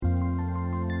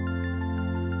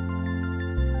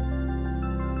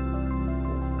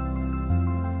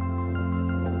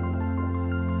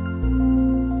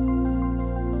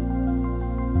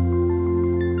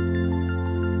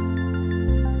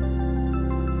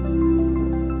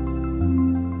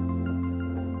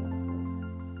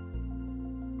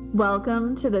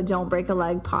Welcome to the Don't Break a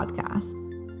Leg podcast.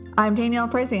 I'm Danielle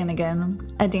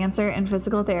Prysanigan, a dancer and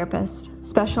physical therapist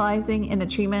specializing in the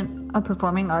treatment of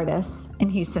performing artists in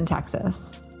Houston,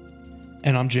 Texas.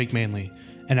 And I'm Jake Manley,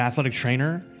 an athletic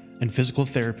trainer and physical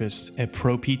therapist at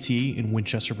Pro PT in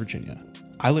Winchester, Virginia.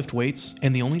 I lift weights,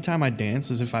 and the only time I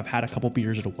dance is if I've had a couple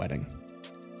beers at a wedding.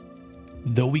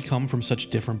 Though we come from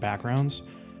such different backgrounds,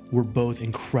 we're both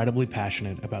incredibly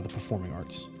passionate about the performing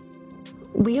arts.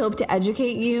 We hope to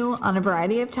educate you on a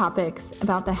variety of topics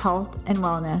about the health and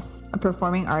wellness of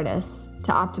performing artists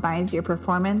to optimize your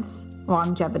performance,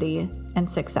 longevity, and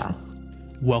success.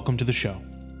 Welcome to the show.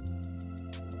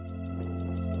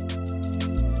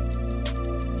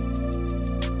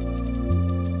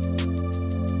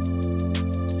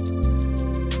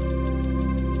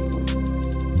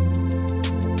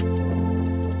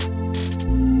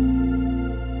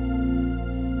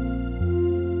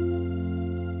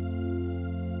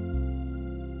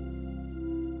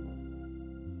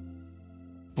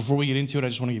 Before we get into it, I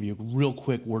just want to give you a real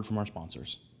quick word from our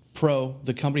sponsors. Pro,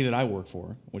 the company that I work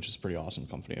for, which is a pretty awesome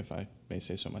company if I may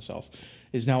say so myself,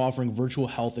 is now offering virtual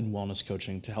health and wellness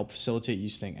coaching to help facilitate you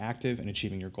staying active and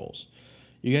achieving your goals.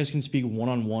 You guys can speak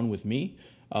one-on-one with me,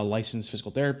 a licensed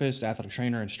physical therapist, athletic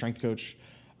trainer, and strength coach,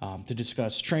 to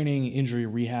discuss training, injury,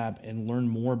 rehab, and learn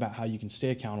more about how you can stay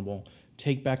accountable,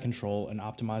 take back control, and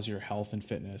optimize your health and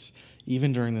fitness,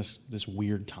 even during this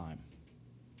weird time.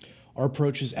 Our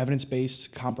approach is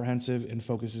evidence-based, comprehensive, and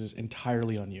focuses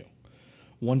entirely on you.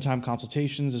 One-time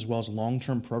consultations as well as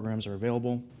long-term programs are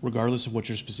available. Regardless of what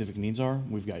your specific needs are,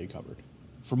 we've got you covered.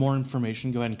 For more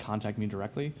information, go ahead and contact me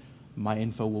directly. My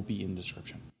info will be in the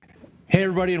description. Hey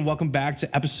everybody, and welcome back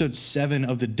to episode 7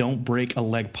 of the Don't Break a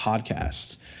Leg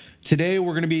podcast. Today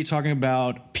we're going to be talking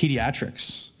about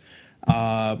pediatrics.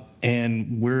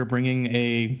 And we're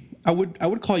bringing I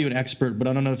would call you an expert, but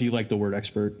I don't know if you like the word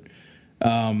expert.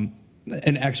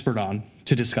 An expert on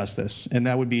to discuss this, and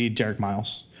that would be Derek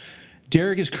Miles.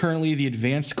 Derek is currently the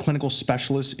advanced clinical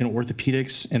specialist in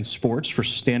orthopedics and sports for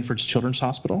Stanford's Children's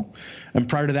Hospital. And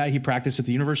prior to that, he practiced at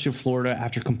the University of Florida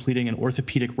after completing an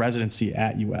orthopedic residency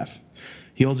at UF.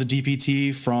 He holds a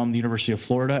DPT from the University of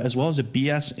Florida, as well as a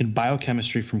BS in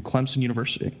biochemistry from Clemson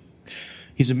University.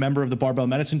 He's a member of the Barbell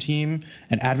Medicine team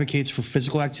and advocates for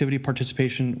physical activity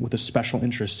participation with a special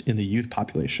interest in the youth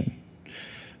population.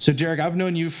 So, Derek, I've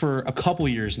known you for a couple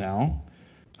years now,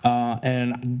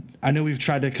 and I know we've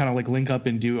tried to kind of like link up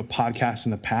and do a podcast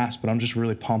in the past, but I'm just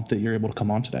really pumped that you're able to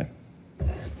come on today.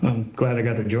 I'm glad I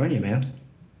got to join you, man.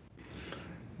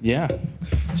 Yeah.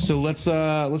 So let's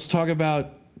talk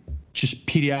about just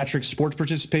pediatric sports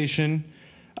participation,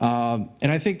 and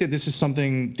I think that this is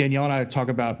something Danielle and I talk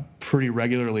about pretty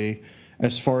regularly,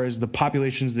 as far as the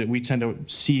populations that we tend to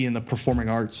see in the performing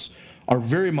arts are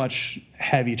very much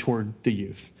heavy toward the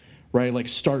youth, right? Like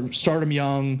start them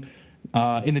young.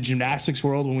 In the gymnastics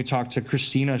world, when we talked to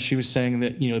Christina, she was saying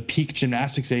that, peak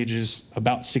gymnastics age is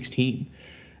about 16.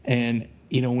 And,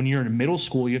 when you're in middle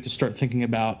school, you have to start thinking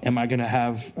about, am I going to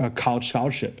have a college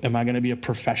scholarship? Am I going to be a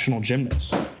professional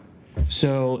gymnast?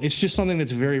 So it's just something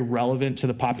that's very relevant to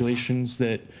the populations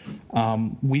that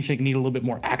we think need a little bit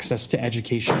more access to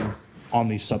education on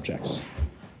these subjects.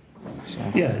 So.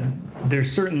 Yeah,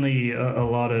 there's certainly a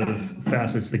lot of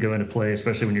facets that go into play,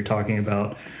 especially when you're talking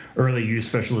about early youth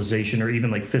specialization or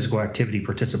even like physical activity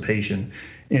participation.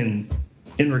 In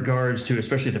regards to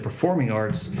especially the performing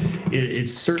arts,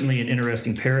 it's certainly an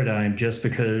interesting paradigm just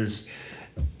because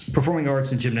performing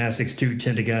arts and gymnastics do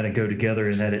tend to kind of go together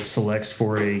in that it selects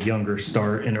for a younger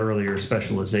start and earlier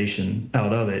specialization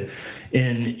out of it.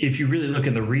 And if you really look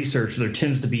in the research, there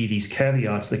tends to be these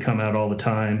caveats that come out all the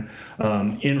time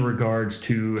in regards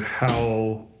to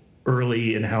how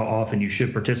early and how often you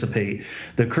should participate.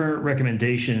 The current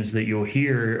recommendations that you'll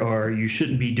hear are you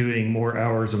shouldn't be doing more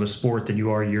hours of a sport than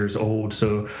you are years old.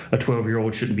 So a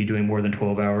 12-year-old shouldn't be doing more than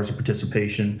 12 hours of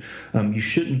participation. You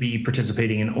shouldn't be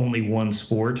participating in only one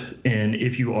sport. And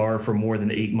if you are for more than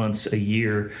 8 months a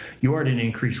year, you are at an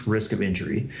increased risk of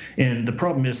injury. And the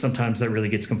problem is sometimes that really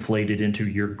gets conflated into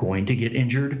you're going to get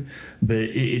injured, but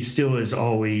it still is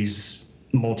always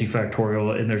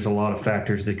multifactorial, and there's a lot of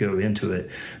factors that go into it.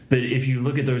 But if you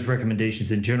look at those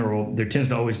recommendations in general, there tends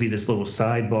to always be this little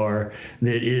sidebar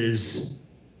that is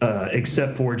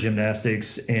except for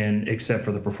gymnastics and except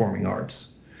for the performing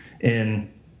arts.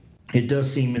 And it does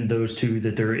seem in those two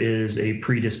that there is a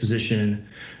predisposition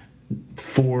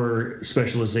for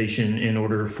specialization in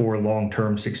order for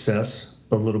long-term success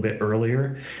a little bit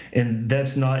earlier. And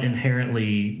that's not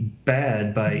inherently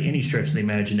bad by any stretch of the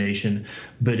imagination,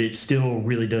 but it still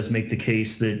really does make the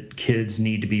case that kids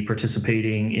need to be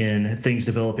participating in things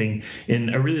developing.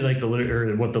 And I really like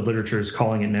what the literature is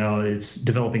calling it now. It's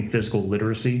developing physical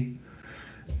literacy.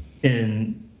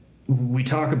 And we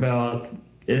talk about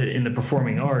in the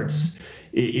performing arts,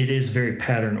 it is very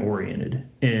pattern oriented,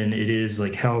 and it is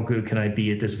like, how good can I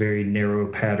be at this very narrow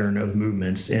pattern of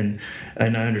movements? And I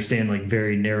understand, like,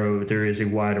 very narrow, there is a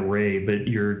wide array, but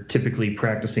you're typically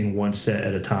practicing one set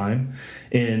at a time.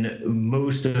 And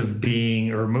most of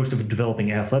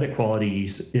developing athletic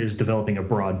qualities is developing a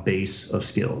broad base of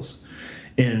skills.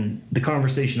 And the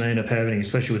conversation I end up having,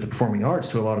 especially with the performing arts,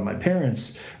 to a lot of my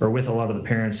parents, or with a lot of the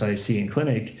parents I see in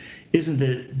clinic, isn't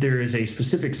that there is a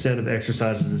specific set of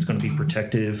exercises that's going to be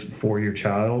protective for your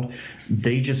child.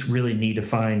 They just really need to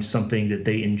find something that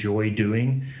they enjoy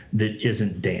doing that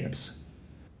isn't dance.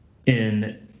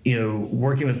 And,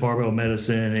 working with barbell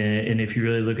medicine, and if you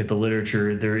really look at the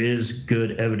literature, there is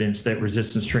good evidence that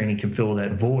resistance training can fill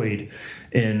that void.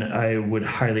 And I would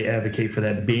highly advocate for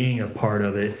that being a part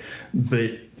of it.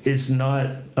 But it's not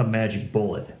a magic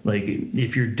bullet. Like,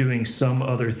 if you're doing some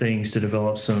other things to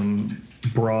develop some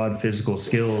broad physical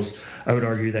skills, I would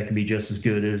argue that could be just as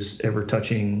good as ever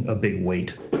touching a big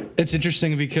weight. It's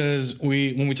interesting because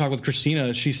when we talked with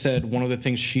Christina, she said one of the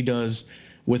things she does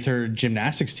with her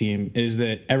gymnastics team is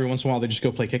that every once in a while they just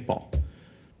go play kickball.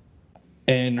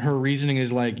 And her reasoning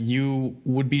is, like, you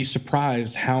would be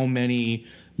surprised how many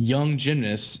young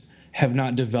gymnasts have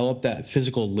not developed that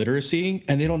physical literacy,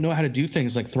 and they don't know how to do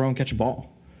things like throw and catch a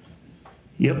ball.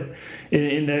 Yep.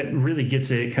 And that really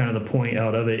gets it, kind of the point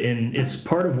out of it. And it's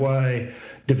part of why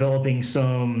developing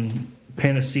some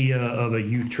panacea of a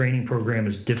youth training program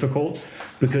is difficult,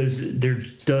 because there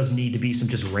does need to be some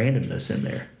just randomness in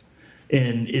there.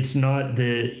 And it's not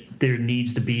that there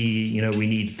needs to be, we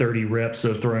need 30 reps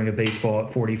of throwing a baseball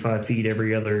at 45 feet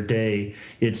every other day.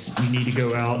 It's, you need to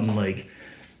go out and, like,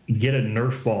 get a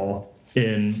Nerf ball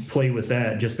and play with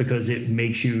that, just because it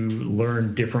makes you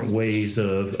learn different ways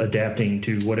of adapting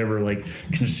to whatever, like,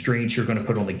 constraints you're going to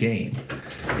put on the game.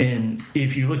 And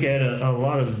if you look at a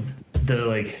lot of the,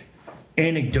 like,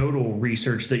 anecdotal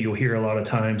research that you'll hear a lot of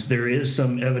times, there is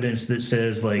some evidence that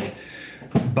says, like,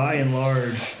 by and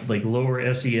large, like,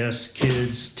 lower SES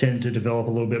kids tend to develop a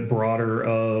little bit broader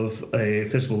of a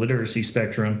physical literacy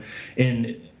spectrum.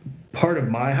 And part of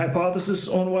my hypothesis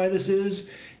on why this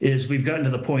is we've gotten to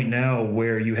the point now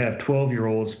where you have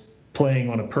 12-year-olds playing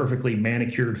on a perfectly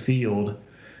manicured field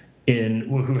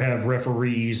who have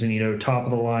referees and, top of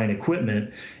the line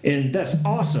equipment. And that's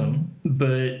awesome,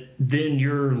 but then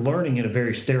you're learning in a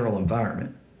very sterile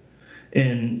environment.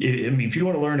 And if you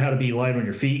want to learn how to be light on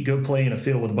your feet, go play in a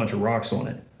field with a bunch of rocks on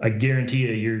it. I guarantee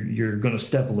you're going to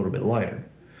step a little bit lighter.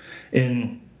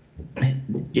 And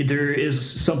there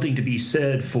is something to be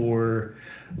said for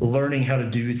learning how to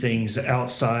do things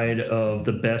outside of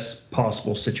the best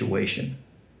possible situation.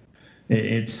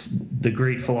 It's the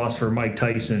great philosopher Mike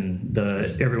Tyson,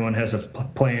 everyone has a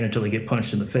plan until they get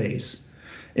punched in the face.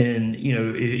 And,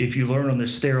 if you learn on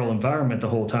this sterile environment the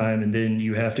whole time, and then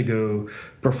you have to go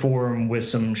perform with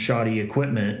some shoddy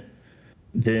equipment,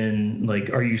 then, like,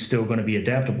 are you still going to be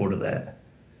adaptable to that?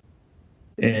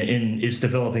 And it's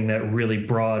developing that really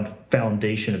broad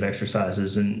foundation of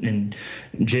exercises. And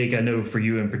Jake, I know for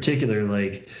you in particular,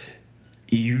 like,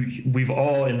 we've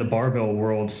all in the barbell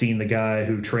world seen the guy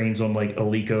who trains on, like,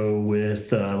 Alico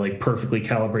with like perfectly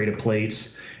calibrated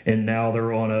plates, and now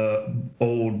they're on a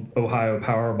old Ohio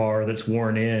power bar that's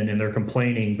worn in, and they're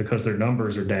complaining because their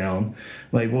numbers are down.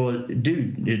 Like, well,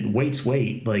 dude, weight's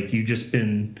weight. Like, you've just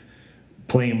been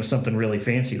playing with something really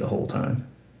fancy the whole time.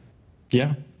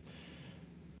 Yeah.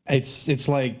 It's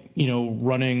like,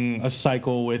 running a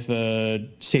cycle with a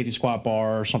safety squat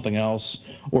bar or something else,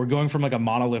 or going from, like, a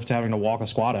monolift to having to walk a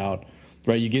squat out,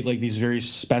 right? You get, like, these very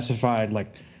specified,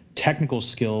 like, technical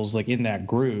skills, like, in that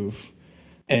groove.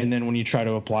 And then when you try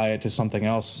to apply it to something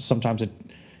else, sometimes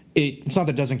it's not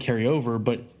that it doesn't carry over,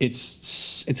 but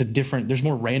it's a different, there's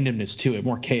more randomness to it,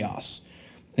 more chaos.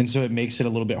 And so it makes it a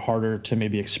little bit harder to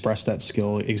maybe express that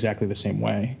skill exactly the same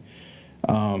way.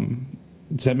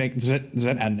 Does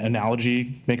that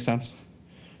analogy make sense?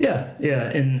 Yeah.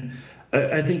 And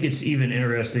I think it's even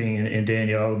interesting, and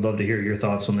Daniel, I would love to hear your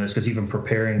thoughts on this, because even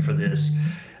preparing for this,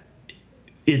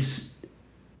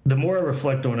 the more I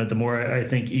reflect on it, the more I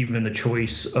think even the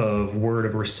choice of word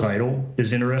of recital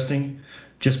is interesting,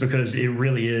 just because it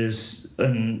really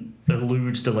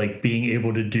alludes to, like, being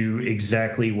able to do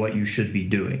exactly what you should be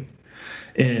doing.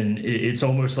 And it's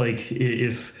almost like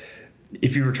if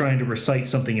if you were trying to recite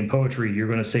something in poetry, you're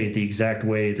going to say it the exact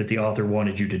way that the author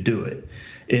wanted you to do it.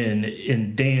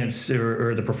 In dance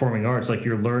or the performing arts, like,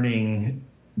 you're learning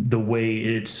the way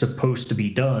it's supposed to be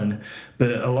done,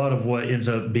 but a lot of what ends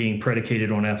up being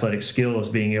predicated on athletic skill is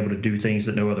being able to do things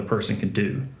that no other person can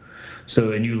do.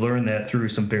 So, and you learn that through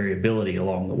some variability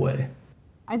along the way.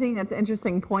 I think that's an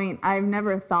interesting point. I've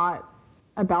never thought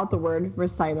about the word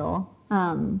recital.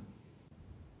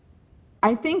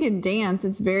 I think in dance,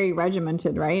 it's very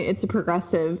regimented, right? It's a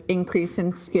progressive increase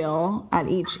in skill at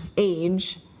each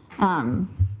age.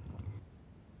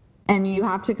 And you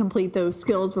have to complete those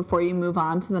skills before you move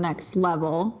on to the next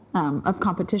level of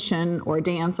competition or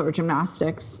dance or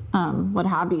gymnastics, what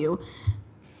have you.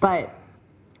 But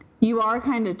you are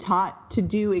kind of taught to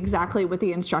do exactly what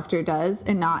the instructor does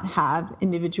and not have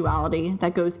individuality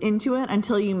that goes into it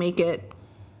until you make it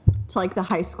to like the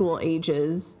high school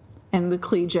ages and the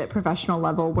collegiate professional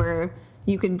level, where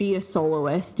you can be a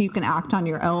soloist, you can act on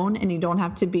your own, and you don't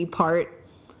have to be part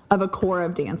of a core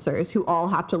of dancers who all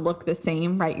have to look the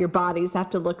same, right? Your bodies have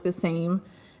to look the same.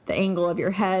 The angle of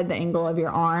your head, the angle of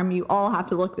your arm, you all have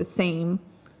to look the same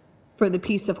for the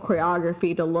piece of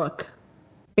choreography to look,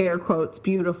 air quotes,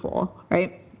 beautiful,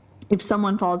 right? If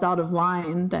someone falls out of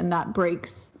line, then that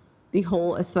breaks the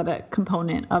whole aesthetic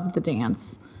component of the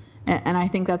dance. And I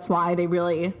think that's why they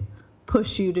really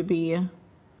push you to be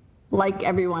like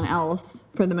everyone else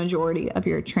for the majority of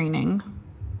your training.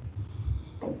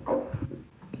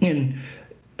 And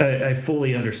I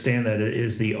fully understand that it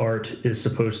is, the art is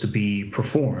supposed to be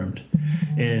performed.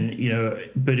 And, you know,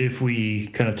 but if we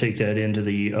kind of take that into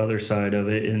the other side of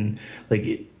it, and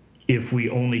like, if we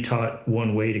only taught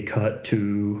one way to cut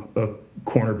to a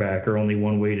cornerback or only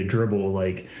one way to dribble,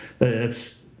 like,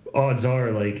 that's, odds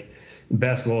are, like,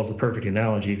 basketball is the perfect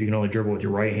analogy. If you can only dribble with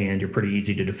your right hand, you're pretty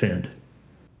easy to defend.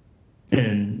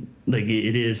 And like,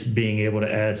 it is being able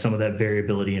to add some of that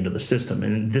variability into the system.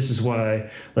 And this is why,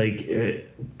 like,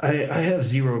 I have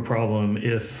zero problem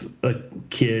if a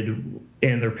kid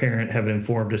and their parent have an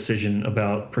informed decision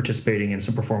about participating in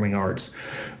some performing arts.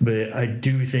 But I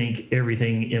do think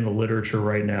everything in the literature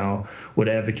right now would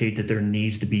advocate that there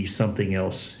needs to be something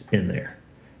else in there.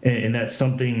 And that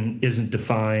something isn't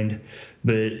defined,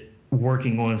 but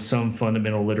working on some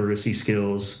fundamental literacy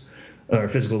skills or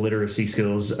physical literacy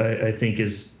skills, I think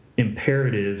is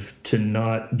imperative to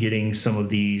not getting some of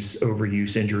these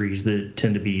overuse injuries that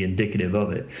tend to be indicative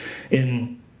of it.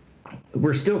 And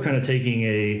we're still kind of taking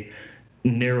a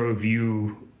narrow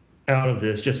view out of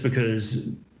this, just because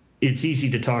it's easy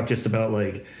to talk just about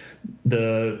like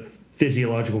the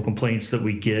physiological complaints that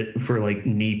we get for like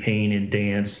knee pain in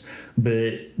dance,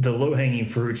 but the low-hanging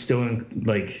fruit still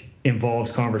like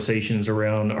involves conversations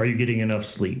around, are you getting enough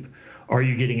sleep? Are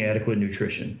you getting adequate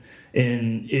nutrition?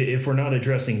 And if we're not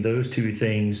addressing those two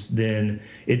things, then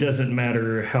it doesn't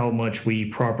matter how much we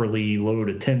properly load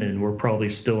a tendon, we're probably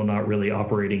still not really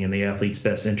operating in the athlete's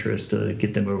best interest to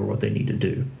get them over what they need to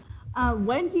do.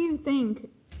 When do you think,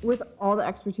 with all the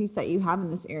expertise that you have in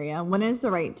this area, when is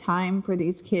the right time for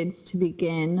these kids to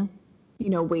begin,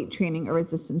 weight training or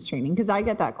resistance training? Because I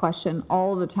get that question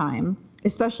all the time,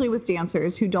 especially with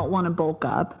dancers who don't want to bulk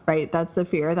up, right? That's the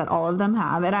fear that all of them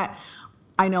have. And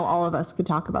I know all of us could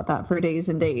talk about that for days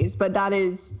and days, but that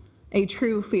is a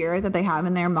true fear that they have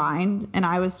in their mind. And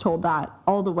I was told that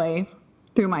all the way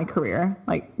through my career,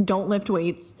 like, don't lift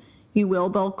weights. You will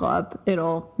bulk up.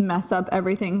 It'll mess up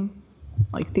everything,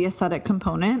 like the aesthetic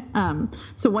component.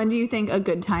 So when do you think a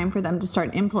good time for them to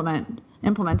start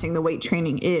implementing the weight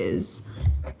training is?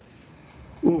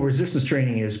 Well, resistance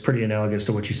training is pretty analogous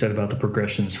to what you said about the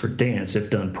progressions for dance,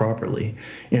 if done properly,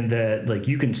 in that, like,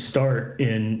 you can start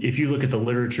in, if you look at the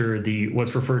literature,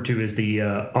 what's referred to as the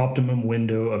optimum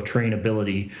window of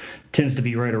trainability tends to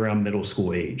be right around middle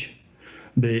school age.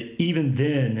 But even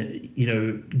then,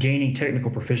 gaining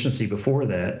technical proficiency before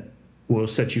that will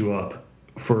set you up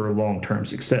for long-term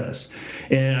success.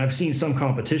 And I've seen some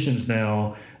competitions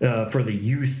now for the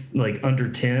youth, like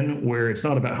under 10, where it's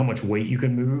not about how much weight you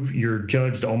can move. You're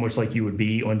judged almost like you would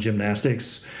be on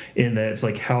gymnastics, in that it's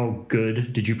like, how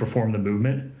good did you perform the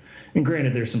movement? And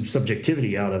granted, there's some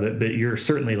subjectivity out of it, but you're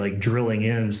certainly like drilling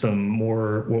in some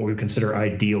more what we consider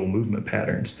ideal movement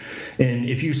patterns. And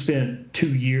if you spent 2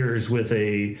 years with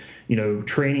a,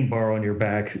 training bar on your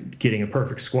back, getting a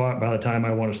perfect squat, by the time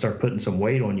I want to start putting some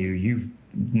weight on you, you've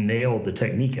nailed the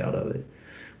technique out of it.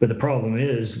 But the problem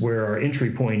is, where our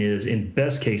entry point is, in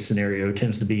best case scenario,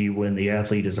 tends to be when the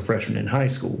athlete is a freshman in high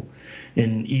school.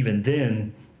 And even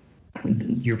then,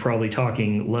 you're probably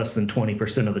talking less than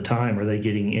 20% of the time are they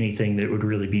getting anything that would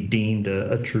really be deemed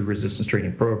a true resistance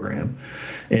training program.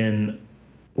 And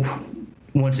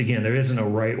once again, there isn't a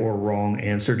right or wrong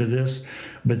answer to this,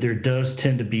 but there does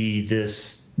tend to be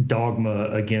this dogma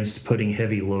against putting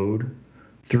heavy load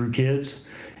through kids.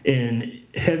 And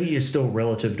heavy is still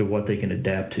relative to what they can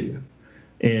adapt to.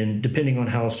 And depending on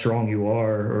how strong you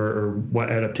are or what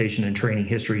adaptation and training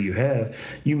history you have,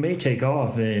 you may take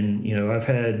off. And, I've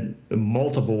had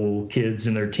multiple kids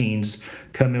in their teens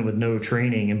come in with no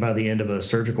training, and by the end of a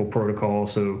surgical protocol,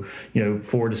 so,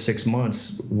 4 to 6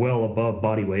 months, well above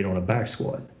body weight on a back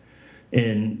squat.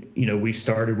 And, we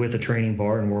started with a training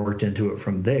bar and worked into it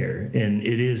from there. And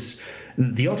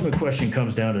the ultimate question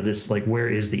comes down to this, like, where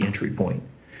is the entry point?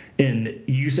 And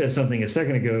you said something a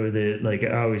second ago that, like,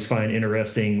 I always find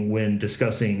interesting when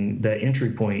discussing that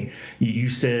entry point. You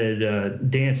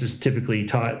said dance is typically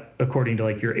taught according to,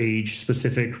 like, your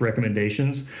age-specific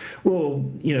recommendations. Well,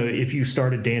 if you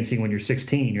started dancing when you're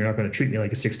 16, you're not going to treat me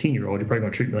like a 16-year-old. You're probably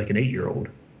going to treat me like an 8-year-old.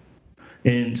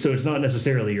 And so it's not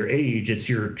necessarily your age, it's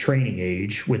your training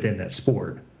age within that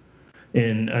sport.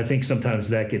 And I think sometimes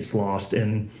that gets lost.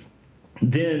 And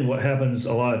then what happens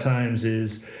a lot of times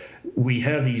is we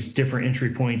have these different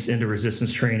entry points into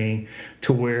resistance training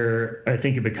to where I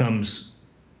think it becomes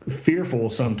fearful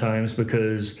sometimes,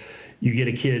 because you get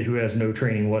a kid who has no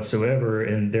training whatsoever,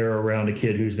 and they're around a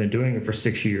kid who's been doing it for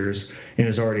 6 years and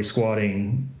is already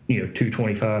squatting,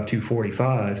 225,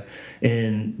 245.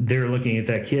 And they're looking at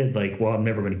that kid like, well, I'm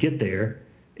never going to get there.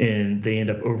 And they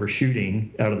end up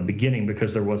overshooting out of the beginning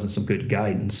because there wasn't some good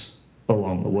guidance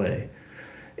along the way.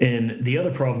 And the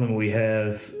other problem we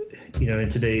have, in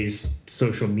today's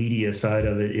social media side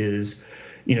of it is,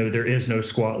 there is no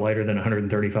squat lighter than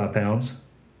 135 pounds.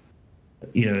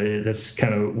 That's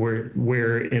kind of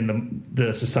where in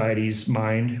the society's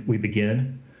mind we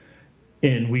begin.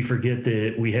 And we forget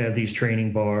that we have these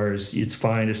training bars. It's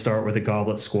fine to start with a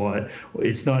goblet squat.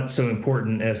 It's not so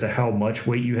important as to how much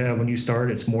weight you have when you start.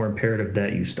 It's more imperative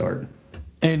that you start.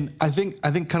 And I think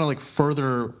kind of like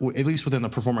further, at least within the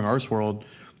performing arts world,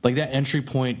 like that entry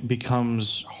point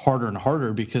becomes harder and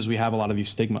harder because we have a lot of these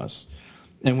stigmas.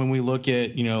 And when we look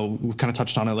at, we've kind of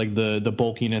touched on it, like the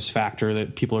bulkiness factor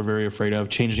that people are very afraid of,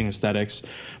 changing aesthetics.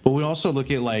 But we also look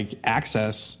at like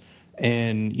access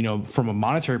and, from a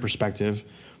monetary perspective,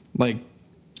 like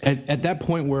at that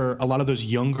point where a lot of those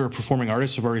younger performing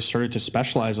artists have already started to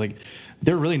specialize, like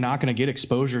they're really not going to get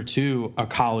exposure to a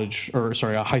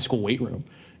high school weight room.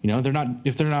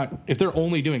 If they're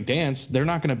only doing dance, they're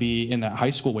not going to be in that high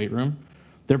school weight room.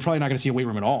 They're probably not going to see a weight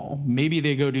room at all. Maybe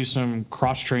they go do some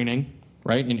cross training,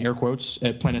 right, in air quotes,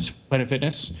 at Planet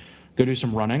Fitness, go do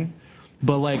some running.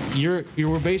 But like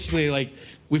we're basically like,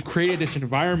 we've created this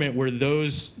environment where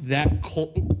that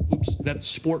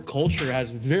sport culture has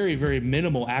very, very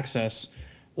minimal access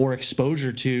or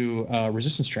exposure to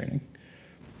resistance training.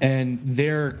 And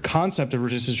their concept of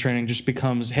resistance training just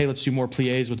becomes, hey, let's do more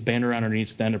pliés with band around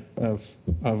underneath the end of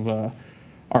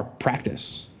our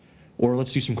practice, or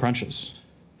let's do some crunches.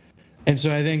 And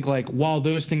so I think, like, while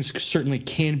those things certainly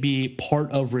can be part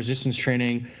of resistance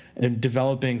training and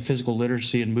developing physical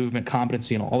literacy and movement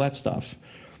competency and all that stuff,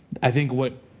 I think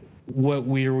what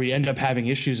we end up having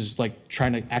issues is like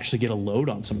trying to actually get a load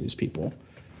on some of these people.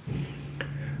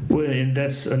 Well, and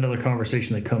that's another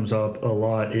conversation that comes up a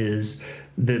lot, is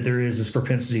that there is this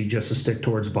propensity just to stick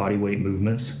towards body weight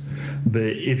movements.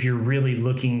 But if you're really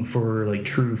looking for like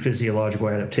true physiological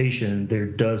adaptation, there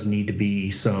does need to be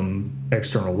some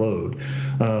external load.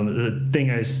 The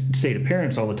thing I say to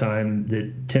parents all the time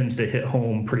that tends to hit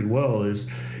home pretty well is,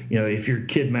 if your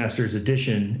kid masters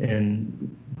addition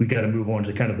and we got to move on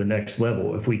to kind of the next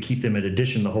level, if we keep them at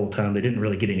addition the whole time, they didn't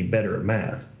really get any better at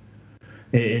math.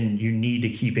 And you need to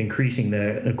keep increasing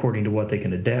that according to what they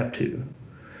can adapt to.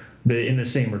 But in the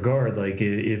same regard, like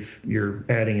if you're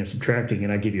adding and subtracting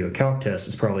and I give you a calc test,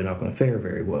 it's probably not going to fare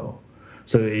very well.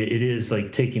 So it is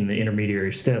like taking the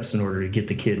intermediary steps in order to get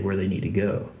the kid where they need to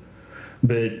go.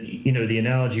 But, the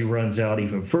analogy runs out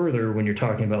even further when you're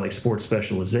talking about like sports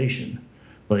specialization.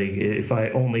 Like if I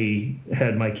only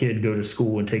had my kid go to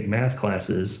school and take math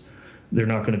classes, they're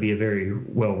not going to be a very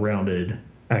well-rounded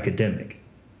academic.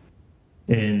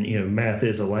 And, math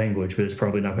is a language, but it's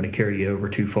probably not going to carry you over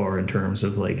too far in terms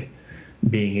of like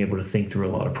being able to think through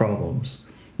a lot of problems.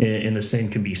 And the same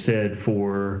can be said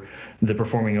for the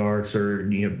performing arts, or,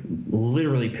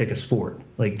 literally pick a sport.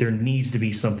 Like there needs to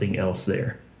be something else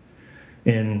there.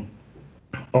 And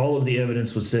all of the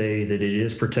evidence would say that it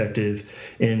is protective,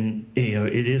 and,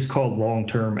 it is called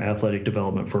long-term athletic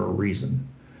development for a reason.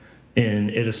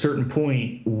 And at a certain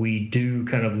point, we do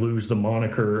kind of lose the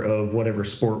moniker of whatever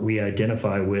sport we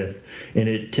identify with, and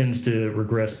it tends to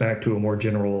regress back to a more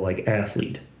general like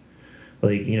athlete.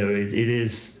 Like, it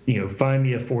is, find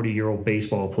me a 40-year-old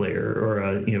baseball player or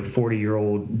a,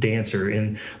 40-year-old dancer.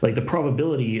 And like the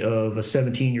probability of a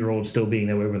 17-year-old still being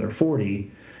that way when they're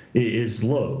 40 is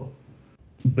low.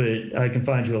 But I can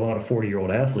find you a lot of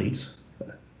 40-year-old athletes.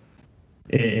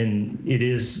 And it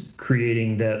is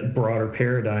creating that broader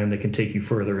paradigm that can take you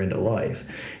further into life.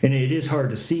 And it is hard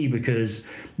to see because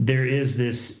there is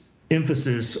this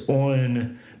emphasis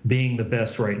on being the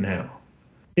best right now.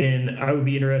 And I would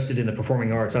be interested in the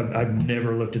performing arts. I've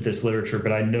never looked at this literature,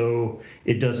 but I know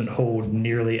it doesn't hold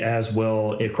nearly as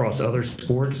well across other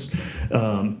sports.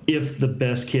 If the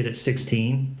best kid at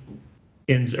 16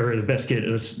 ends, or the best kid,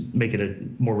 let's make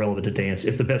it more relevant to dance.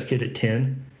 If the best kid at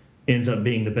 10 ends up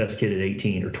being the best kid at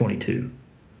 18 or 22.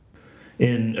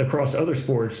 And across other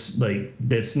sports, like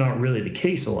that's not really the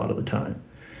case a lot of the time.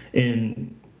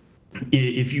 And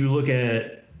if you look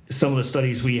at some of the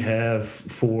studies we have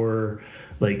for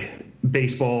like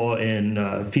baseball and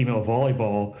female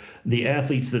volleyball, the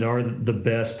athletes that are the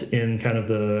best in kind of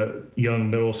the young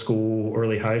middle school,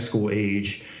 early high school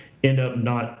age end up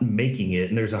not making it,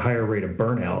 and there's a higher rate of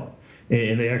burnout.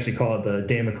 And they actually call it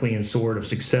the Damoclean sword of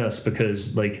success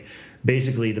because, like,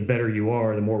 basically the better you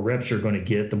are, the more reps you're going to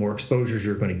get, the more exposures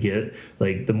you're going to get,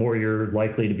 like the more you're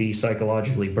likely to be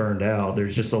psychologically burned out.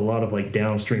 There's just a lot of like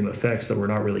downstream effects that we're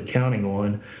not really counting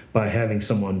on by having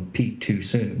someone peak too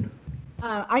soon.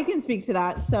 I can speak to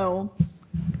that. So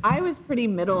I was pretty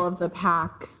middle of the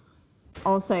pack,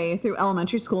 I'll say, through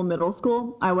elementary school, middle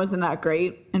school. I wasn't that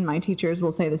great, and my teachers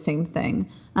will say the same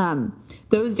thing.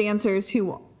 Those dancers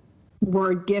who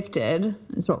were gifted,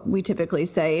 is what we typically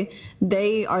say,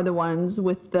 they are the ones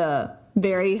with the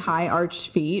very high arched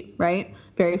feet, right?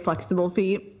 Very flexible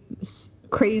feet,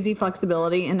 crazy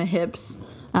flexibility in the hips,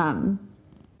 and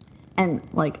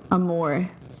like a more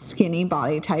skinny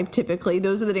body type typically.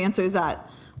 Those are the dancers that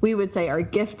we would say are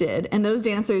gifted, and those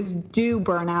dancers do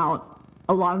burn out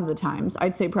a lot of the times.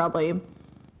 I'd say probably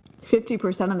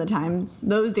 50% of the times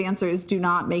those dancers do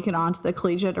not make it onto the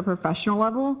collegiate or professional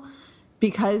level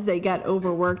because they get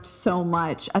overworked so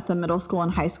much at the middle school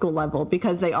and high school level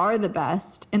because they are the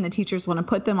best, and the teachers want to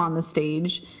put them on the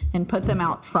stage and put them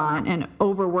out front and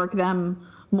overwork them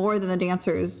more than the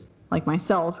dancers like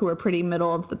myself, who are pretty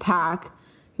middle of the pack,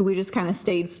 who we just kind of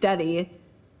stayed steady.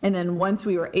 And then once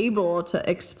we were able to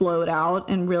explode out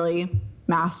and really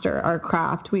master our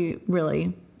craft, we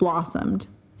really blossomed.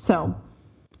 So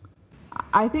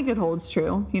I think it holds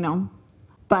true,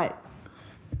 but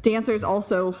dancers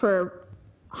also for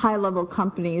high-level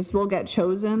companies will get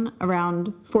chosen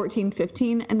around 14,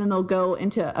 15, and then they'll go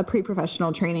into a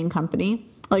pre-professional training company,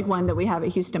 like one that we have at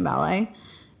Houston Ballet,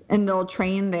 and they'll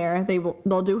train there.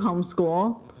 They'll do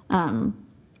homeschool.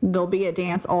 They'll be at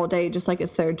dance all day, just like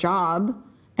it's their job,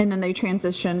 and then they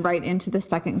transition right into the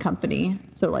second company,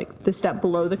 so like the step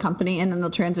below the company, and then they'll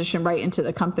transition right into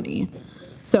the company.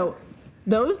 So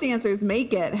those dancers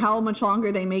make it. How much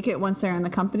longer they make it once they're in the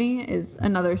company is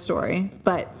another story,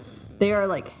 but they are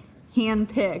like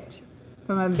handpicked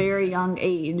from a very young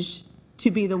age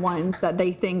to be the ones that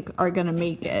they think are going to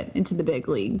make it into the big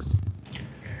leagues.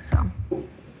 So,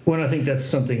 well, I think that's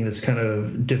something that's kind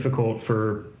of difficult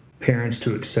for parents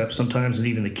to accept sometimes, and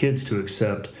even the kids to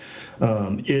accept,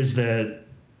 is that,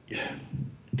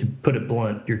 to put it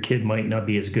blunt, your kid might not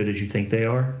be as good as you think they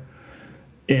are.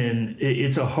 And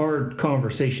it's a hard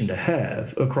conversation to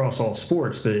have across all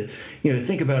sports, but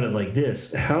think about it like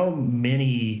this: how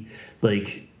many,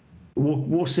 like,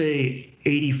 we'll say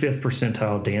 85th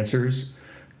percentile dancers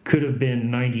could have been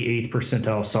 98th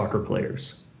percentile soccer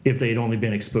players if they'd only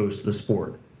been exposed to the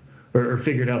sport or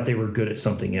figured out they were good at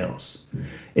something else.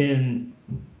 And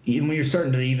when you're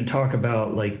starting to even talk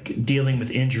about like dealing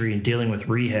with injury and dealing with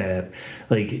rehab,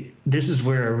 like this is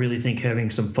where I really think having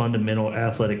some fundamental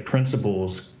athletic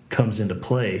principles comes into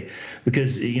play.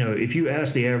 Because, if you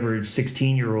ask the average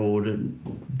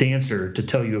 16-year-old dancer to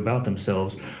tell you about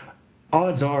themselves,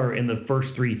 odds are in the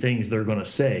first three things they're going to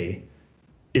say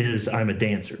is, I'm a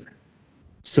dancer.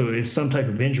 So if some type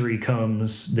of injury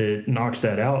comes that knocks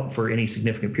that out for any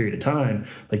significant period of time,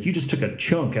 like you just took a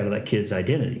chunk out of that kid's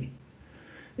identity.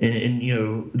 And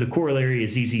the corollary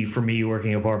is easy for me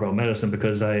working at barbell medicine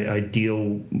because I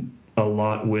deal a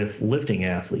lot with lifting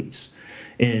athletes.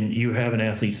 And you have an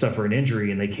athlete suffer an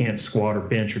injury and they can't squat or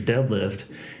bench or deadlift.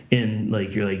 And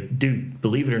like, you're like, dude,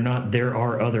 believe it or not, there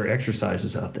are other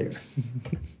exercises out there.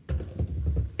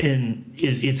 And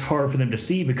it's hard for them to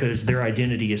see because their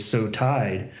identity is so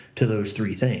tied to those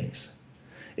three things.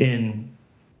 And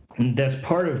that's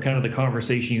part of kind of the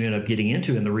conversation you end up getting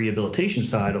into in the rehabilitation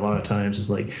side a lot of times is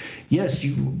like, yes,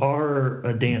 you are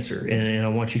a dancer, and I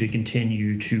want you to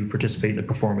continue to participate in the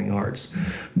performing arts.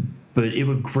 but it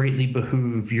would greatly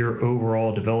behoove your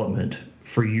overall development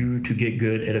for you to get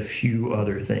good at a few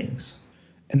other things.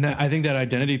 And I think that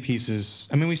identity piece is,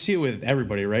 I mean, we see it with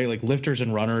everybody, right? Like lifters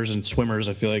and runners and swimmers,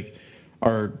 I feel like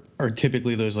are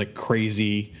typically those like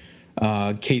crazy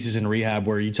cases in rehab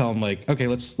where you tell them like, okay,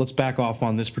 let's back off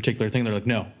on this particular thing. They're like,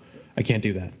 no, I can't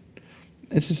do that.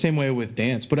 It's the same way with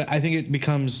dance, but I think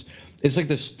it's like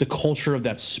the culture of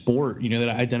that sport, that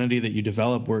identity that you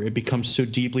develop where it becomes so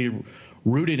deeply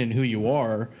rooted in who you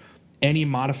are. Any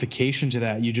modification to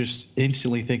that, you just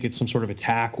instantly think it's some sort of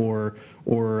attack or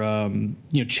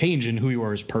change in who you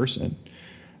are as a person.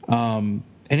 And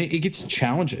it gets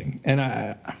challenging. And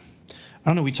I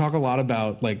don't know, we talk a lot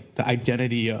about like the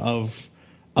identity of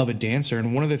a dancer.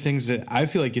 And one of the things that I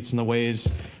feel like gets in the way is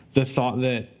the thought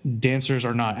that dancers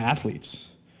are not athletes,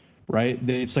 right?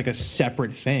 That it's like a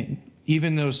separate thing,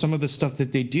 even though some of the stuff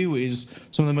that they do is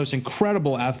some of the most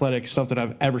incredible athletic stuff that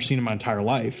I've ever seen in my entire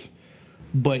life.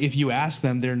 But if you ask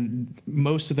them,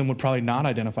 most of them would probably not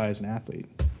identify as an athlete.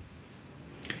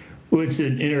 Well, it's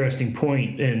an interesting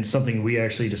point, and something we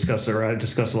actually discuss, or I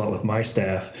discuss a lot with my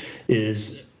staff,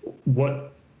 is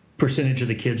what percentage of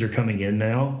the kids are coming in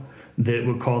now that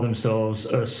would call themselves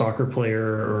a soccer player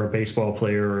or a baseball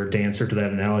player or a dancer, to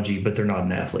that analogy, but they're not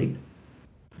an athlete.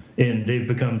 And they've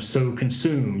become so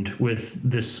consumed with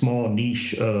this small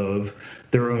niche of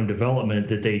their own development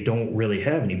that they don't really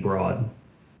have any broad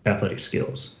athletic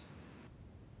skills.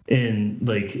 And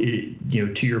like,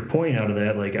 to your point out of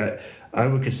that, like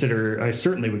I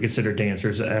certainly would consider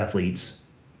dancers athletes,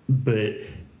 but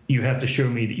you have to show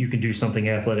me that you can do something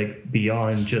athletic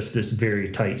beyond just this very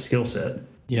tight skill set.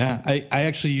 Yeah,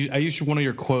 I used one of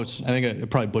your quotes. I think I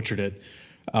probably butchered it.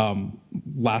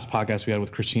 Last podcast we had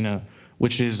with Christina,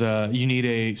 which is you need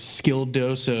a skilled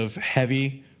dose of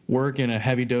heavy work and a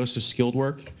heavy dose of skilled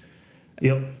work.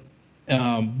 Yep.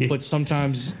 But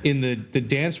sometimes in the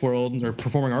dance world or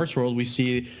performing arts world, we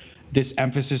see this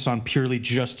emphasis on purely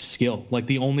just skill. Like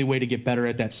the only way to get better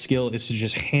at that skill is to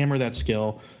just hammer that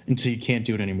skill until you can't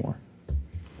do it anymore.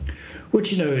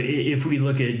 Which, if we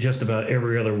look at just about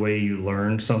every other way you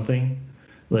learn something,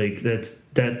 like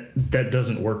that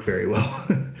doesn't work very well.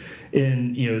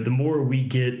 And, the more we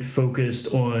get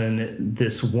focused on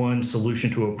this one solution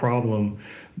to a problem,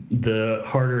 the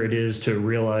harder it is to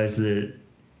realize that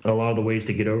a lot of the ways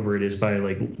to get over it is by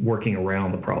like working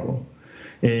around the problem.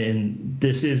 And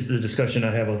this is the discussion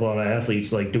I have with a lot of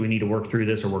athletes, like, do we need to work through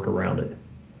this or work around it?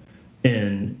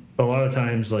 And a lot of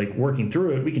times, like, working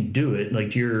through it, we can do it.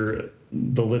 Like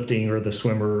the lifting or the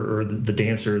swimmer or the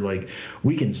dancer, like,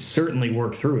 we can certainly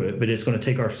work through it, but it's going to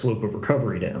take our slope of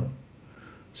recovery down.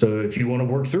 So if you want to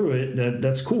work through it,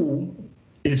 that's cool.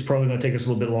 It's probably going to take us a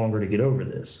little bit longer to get over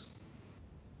this.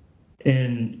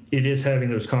 And it is having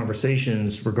those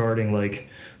conversations regarding like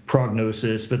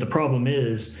prognosis. But the problem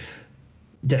is,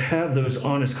 to have those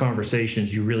honest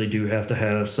conversations, you really do have to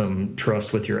have some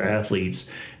trust with your athletes,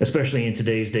 especially in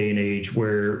today's day and age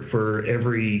where for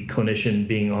every clinician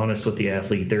being honest with the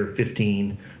athlete, there are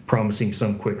 15 promising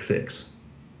some quick fix.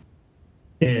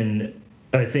 And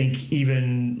I think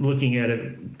even looking at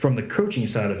it from the coaching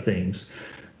side of things,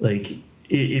 like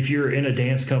if you're in a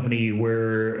dance company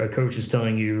where a coach is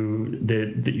telling you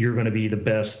that you're going to be the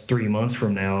best 3 months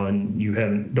from now and you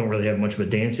don't really have much of a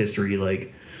dance history,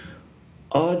 like,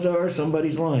 odds are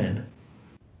somebody's lying.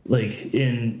 Like,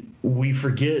 and we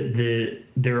forget that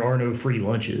there are no free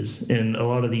lunches, and a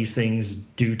lot of these things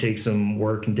do take some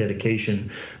work and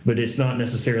dedication, but it's not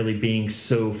necessarily being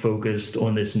so focused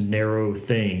on this narrow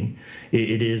thing.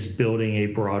 It is building a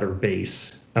broader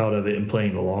base out of it and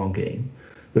playing the long game.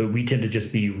 But we tend to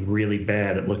just be really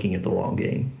bad at looking at the long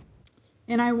game.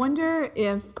 And I wonder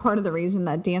if part of the reason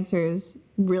that dancers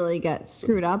really get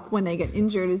screwed up when they get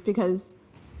injured is because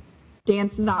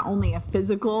dance is not only a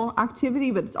physical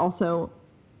activity, but it's also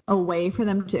a way for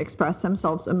them to express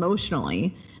themselves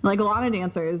emotionally. Like a lot of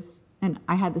dancers, and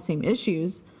I had the same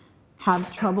issues,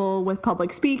 have trouble with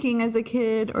public speaking as a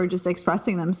kid or just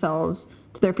expressing themselves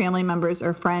to their family members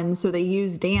or friends. So they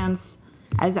use dance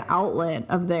as an outlet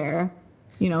of their,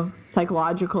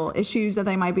 psychological issues that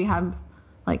they might be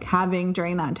having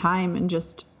during that time. And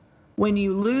just when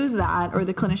you lose that, or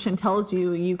the clinician tells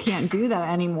you you can't do that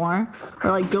anymore,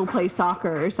 or like go play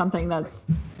soccer or something that's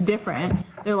different,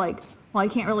 they're like, well, I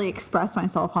can't really express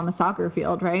myself on the soccer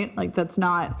field, right? Like that's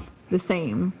not the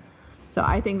same. So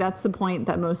I think that's the point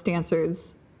that most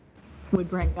dancers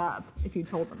would bring up if you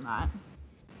told them that.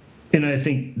 And I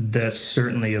think that's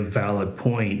certainly a valid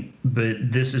point,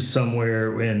 but this is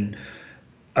somewhere when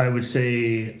I would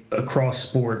say across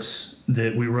sports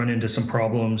that we run into some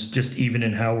problems just even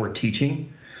in how we're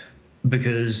teaching.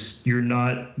 because you're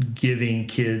not giving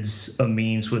kids a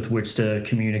means with which to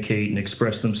communicate and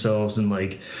express themselves. And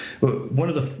like, one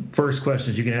of the first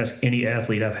questions you can ask any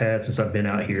athlete I've had since I've been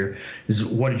out here is,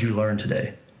 what did you learn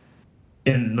today?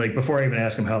 And like, before I even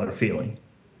ask them how they're feeling.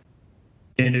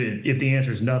 And if the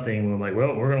answer is nothing, I'm like,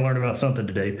 well, we're going to learn about something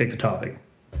today. Pick the topic.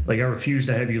 Like, I refuse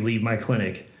to have you leave my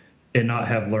clinic and not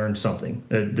have learned something.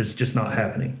 That's just not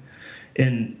happening.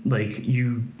 And like,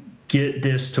 you get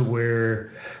this to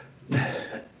where,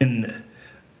 and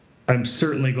I'm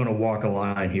certainly going to walk a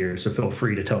line here, so feel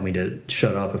free to tell me to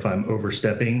shut up if I'm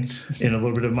overstepping in a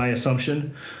little bit of my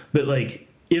assumption. But like,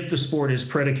 if the sport is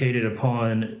predicated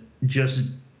upon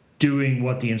just doing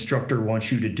what the instructor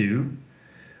wants you to do,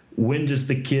 when does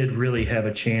the kid really have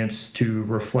a chance to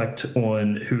reflect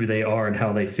on who they are and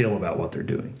how they feel about what they're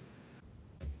doing?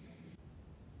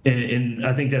 And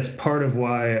I think that's part of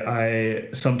why I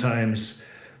sometimes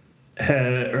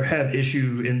have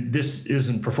issue, and this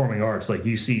isn't performing arts. Like,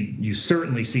 you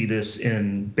certainly see this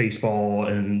in baseball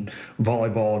and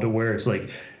volleyball, to where it's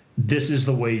like, this is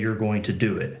the way you're going to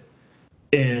do it.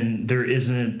 And there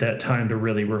isn't that time to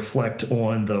really reflect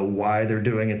on the why they're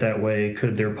doing it that way.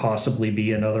 Could there possibly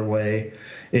be another way?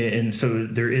 And so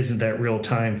there isn't that real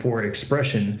time for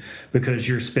expression, because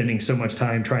you're spending so much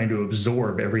time trying to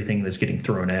absorb everything that's getting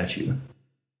thrown at you.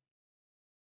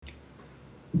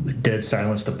 Dead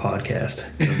silence to podcast.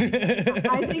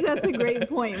 I think that's a great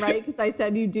point, right? Because I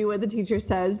said you do what the teacher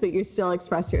says, but you still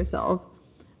express yourself.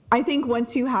 I think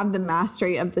once you have the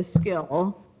mastery of the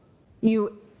skill,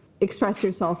 you express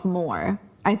yourself more.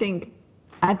 I think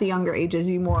at the younger ages,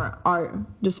 you more are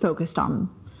just focused on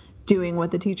doing what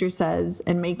the teacher says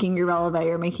and making your releve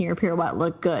or making your pirouette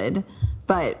look good.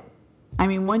 But I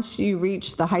mean, once you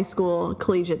reach the high school,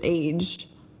 collegiate age,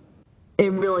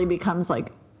 it really becomes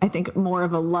like, I think, more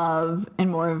of a love and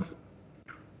more of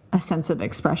a sense of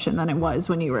expression than it was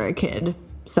when you were a kid.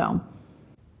 So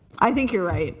I think you're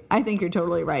right. I think you're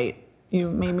totally right. You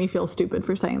made me feel stupid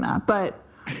for saying that, but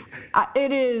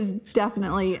it is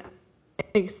definitely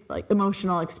like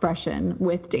emotional expression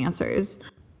with dancers.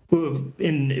 Well,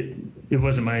 and it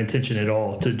wasn't my intention at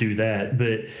all to do that,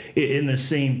 but in the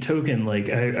same token, like,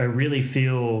 I really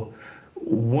feel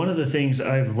one of the things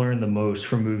I've learned the most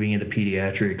from moving into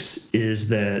pediatrics is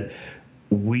that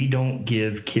we don't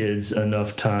give kids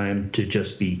enough time to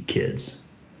just be kids.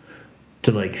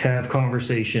 To like have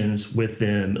conversations with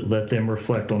them, let them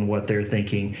reflect on what they're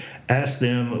thinking, ask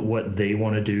them what they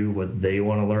want to do, what they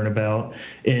want to learn about.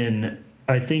 And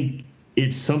I think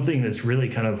it's something that's really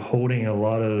kind of holding a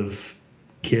lot of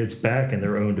kids back in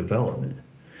their own development.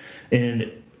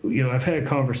 And, you know, I've had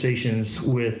conversations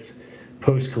with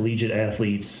post-collegiate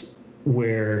athletes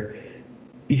where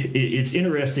it's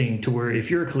interesting to where if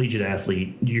you're a collegiate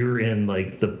athlete, you're in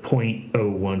like the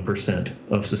 0.01%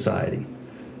 of society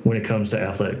when it comes to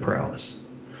athletic prowess.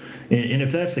 And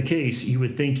if that's the case, you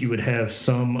would think you would have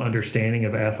some understanding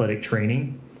of athletic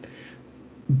training.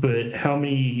 But how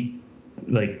many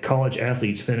like college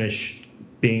athletes finish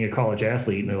being a college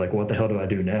athlete and they're like, what the hell do I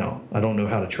do now? I don't know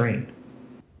how to train.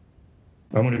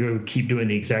 I'm going to go keep doing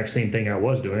the exact same thing I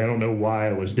was doing. I don't know why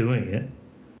I was doing it.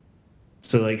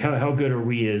 So like, how good are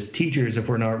we as teachers if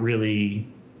we're not really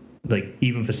like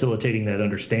even facilitating that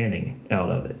understanding out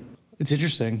of it? It's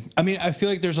interesting. I mean, I feel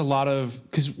like there's a lot of,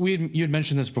 because you had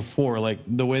mentioned this before, like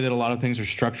the way that a lot of things are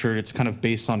structured, it's kind of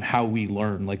based on how we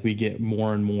learn. Like we get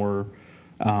more and more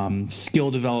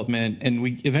skill development, and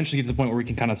we eventually get to the point where we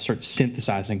can kind of start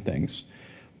synthesizing things.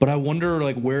 But I wonder,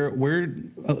 like, where's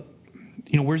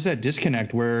that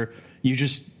disconnect where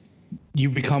you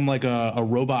become like a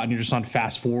robot and you're just on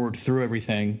fast forward through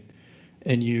everything,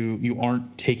 and you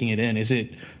aren't taking it in? Is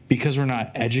it because we're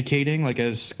not educating, like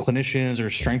as clinicians or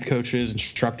strength coaches,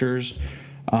 instructors?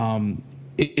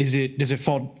 Does it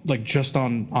fall like just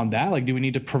on that? Like, do we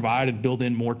need to provide and build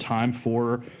in more time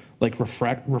for like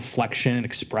reflection and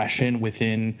expression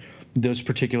within those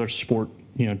particular sport,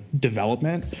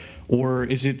 development? Or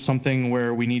is it something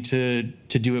where we need to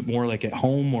do it more like at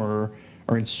home or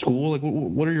in school? Like,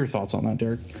 what are your thoughts on that,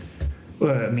 Derek?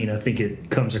 Well, I mean, I think it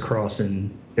comes across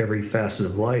in every facet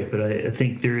of life, but I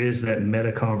think there is that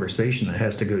meta conversation that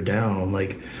has to go down on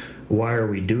like, why are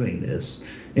we doing this?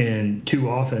 And too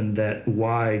often that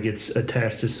why gets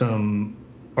attached to some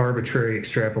arbitrary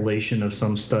extrapolation of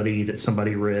some study that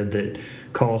somebody read that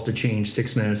calls to change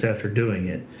 6 minutes after doing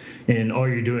it. And all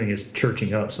you're doing is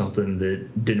churching up something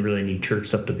that didn't really need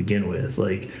churched up to begin with.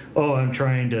 Like, oh, I'm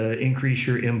trying to increase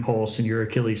your impulse in your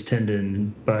Achilles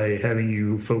tendon by having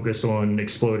you focus on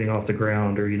exploding off the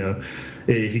ground, or,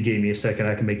 if you gave me a second,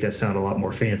 I can make that sound a lot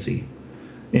more fancy.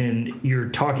 And you're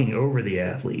talking over the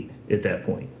athlete at that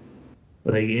point.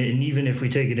 Like, and even if we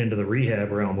take it into the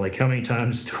rehab realm, like how many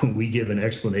times do we give an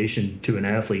explanation to an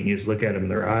athlete and you just look at them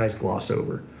and their eyes gloss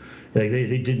over? Like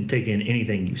they didn't take in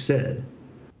anything you said.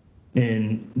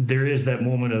 And there is that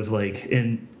moment of like,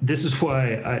 and this is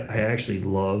why I actually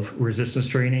love resistance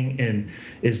training. And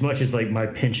as much as like my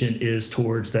penchant is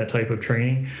towards that type of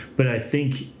training, but I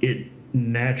think it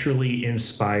naturally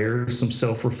inspires some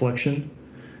self-reflection.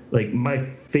 Like my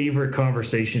favorite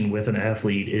conversation with an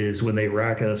athlete is when they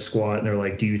rack a squat and they're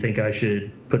like, do you think I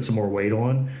should put some more weight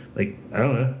on? Like, I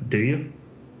don't know. Do you?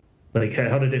 Like,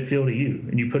 how did it feel to you?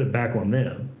 And you put it back on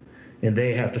them and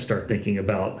they have to start thinking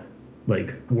about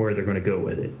like where they're going to go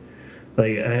with it.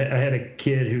 Like I had a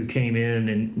kid who came in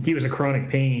and he was a chronic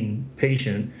pain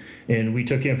patient, and we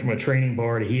took him from a training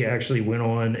bar to he actually went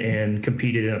on and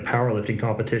competed in a powerlifting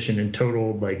competition and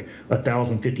totaled like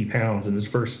 1,050 pounds in his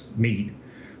first meet.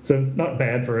 So not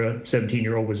bad for a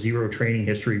 17-year-old with zero training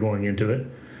history going into it.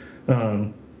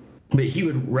 But he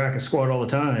would rack a squat all the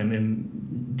time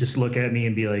and just look at me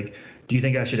and be like, do you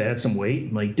think I should add some weight?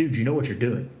 I'm like, dude, you know what you're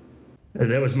doing.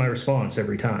 That was my response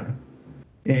every time.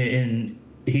 And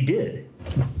he did,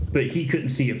 but he couldn't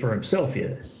see it for himself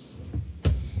yet.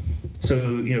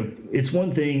 So, it's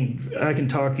one thing I can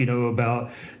talk,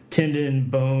 about tendon,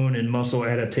 bone, and muscle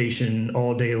adaptation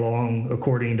all day long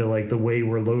according to like the way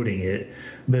we're loading it.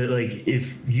 But like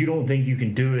if you don't think you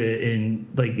can do it, and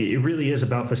like it really is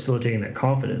about facilitating that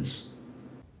confidence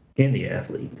in the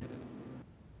athlete.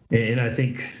 And I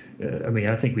think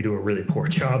we do a really poor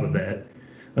job of that.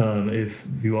 If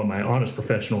you want my honest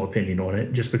professional opinion on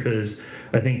it, just because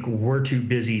I think we're too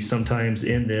busy sometimes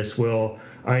in this, well,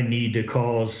 I need to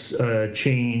cause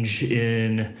change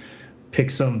in pick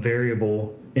some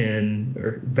variable in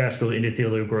or vascular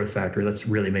endothelial growth factor. Let's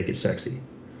really make it sexy.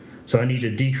 So I need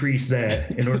to decrease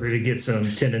that in order to get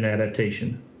some tendon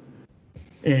adaptation.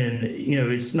 And,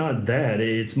 it's not that.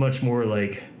 It's much more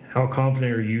like, how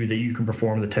confident are you that you can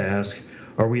perform the task?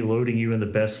 Are we loading you in the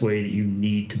best way that you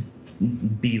need to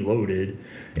be loaded?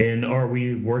 And are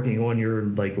we working on your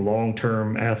like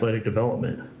long-term athletic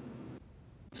development?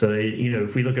 So,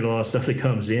 if we look at a lot of stuff that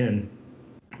comes in,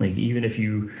 like even if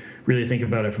you really think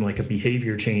about it from like a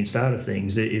behavior change side of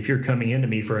things, if you're coming into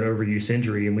me for an overuse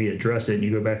injury and we address it and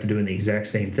you go back to doing the exact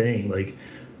same thing, like,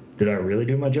 did I really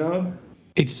do my job?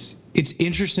 It's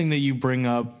interesting that you bring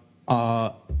up,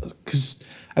 because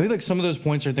I feel like some of those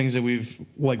points are things that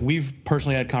we've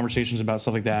personally had conversations about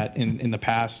stuff like that in the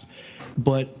past.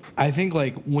 But I think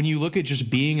like when you look at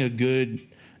just being a good,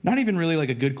 not even really like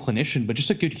a good clinician, but just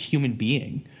a good human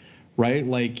being, right?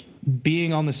 Like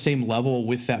being on the same level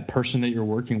with that person that you're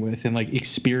working with and like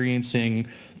experiencing,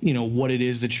 what it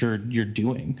is that you're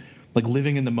doing, like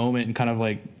living in the moment and kind of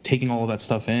like taking all of that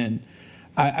stuff in.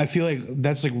 I feel like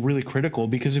that's like really critical,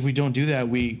 because if we don't do that,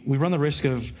 we run the risk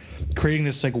of creating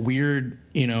this like weird,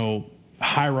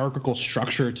 hierarchical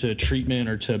structure to treatment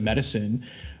or to medicine,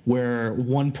 where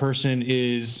one person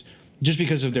is, just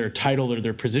because of their title or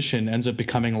their position, ends up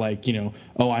becoming like,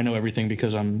 oh, I know everything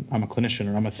because I'm a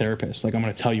clinician or I'm a therapist. Like I'm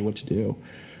going to tell you what to do.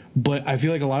 But I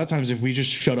feel like a lot of times if we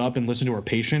just shut up and listen to our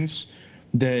patients,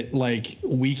 that like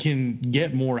we can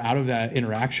get more out of that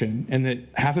interaction, and that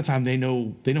half the time they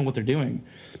know what they're doing.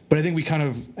 But I think we kind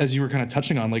of, as you were kind of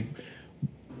touching on, like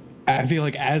I feel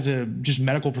like as just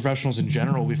medical professionals in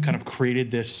general, we've kind of created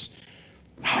this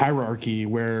hierarchy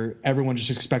where everyone just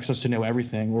expects us to know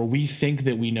everything, or we think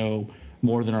that we know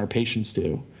more than our patients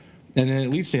do. And then it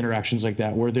leads to interactions like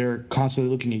that where they're constantly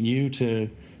looking at you to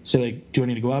say like, do I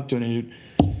need to go up? Do I need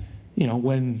to,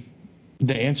 when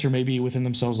the answer may be within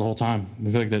themselves the whole time. I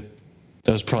feel like that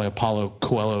was probably a Paulo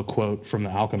Coelho quote from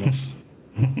The Alchemist.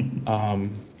 But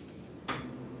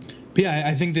yeah,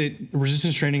 I think that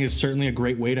resistance training is certainly a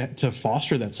great way to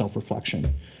foster that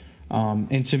self-reflection,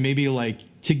 and to maybe like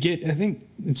to get, I think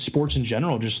in sports in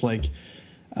general, just like,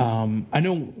 I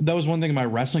know that was one thing my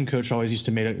wrestling coach always used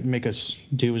to make us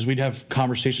do, is we'd have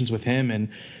conversations with him, and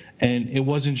it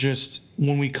wasn't just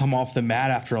when we come off the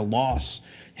mat after a loss,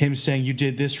 him saying, you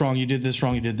did this wrong, you did this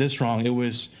wrong, you did this wrong. It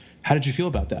was, how did you feel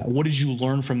about that? What did you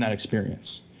learn from that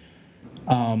experience?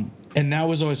 And that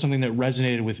was always something that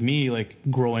resonated with me, like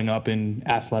growing up in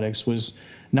athletics, was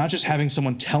not just having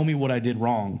someone tell me what I did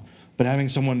wrong, but having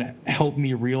someone help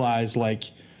me realize like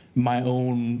my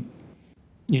own,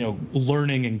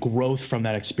 learning and growth from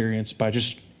that experience by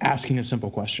just asking a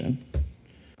simple question.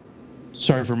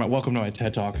 Sorry for welcome to my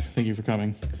TED Talk. Thank you for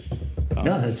coming.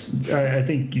 No, I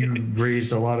think you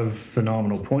raised a lot of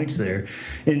phenomenal points there.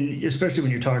 And especially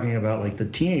when you're talking about like the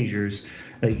teenagers,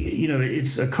 like,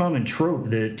 it's a common trope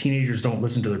that teenagers don't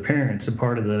listen to their parents. And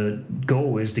part of the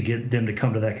goal is to get them to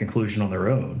come to that conclusion on their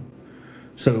own.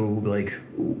 So, like,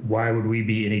 why would we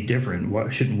be any different? Why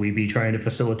shouldn't we be trying to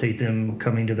facilitate them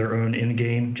coming to their own end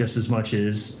game just as much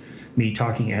as me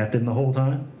talking at them the whole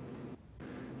time?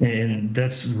 And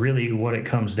that's really what it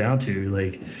comes down to.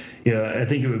 Like, I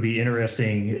think it would be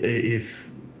interesting if,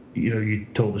 you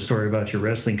told the story about your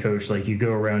wrestling coach, like you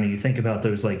go around and you think about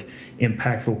those like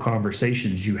impactful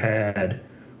conversations you had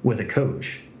with a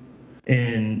coach.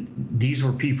 And these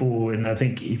were people, and I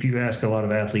think if you ask a lot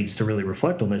of athletes to really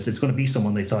reflect on this, it's going to be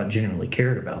someone they thought genuinely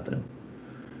cared about them.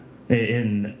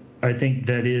 And I think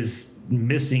that is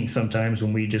missing sometimes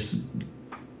when we just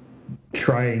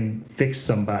try and fix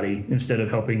somebody instead of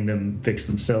helping them fix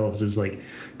themselves, is like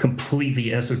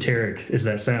completely esoteric as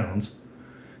that sounds.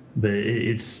 But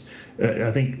it's,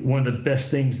 I think one of the best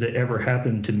things that ever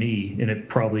happened to me, and it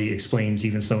probably explains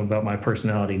even some about my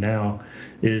personality now,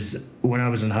 is when I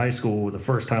was in high school, the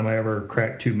first time I ever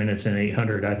cracked 2 minutes in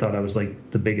 800, I thought I was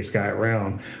like the biggest guy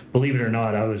around. Believe it or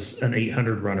not, I was an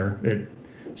 800 runner at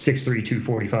 6'3",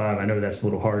 245. I know that's a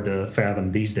little hard to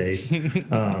fathom these days.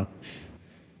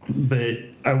 But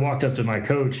I walked up to my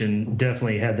coach and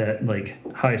definitely had that like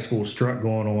high school strut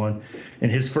going on.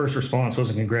 And his first response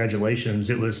wasn't congratulations.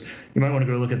 It was, you might want to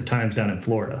go look at the times down in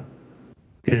Florida.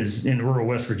 Because in rural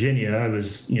West Virginia, I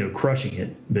was, crushing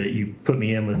it. But you put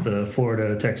me in with the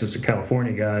Florida, Texas, or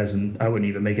California guys, and I wouldn't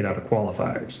even make it out of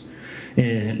qualifiers.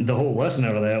 And the whole lesson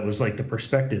out of that was like the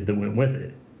perspective that went with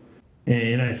it.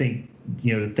 And I think,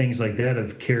 things like that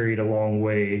have carried a long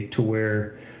way to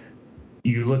where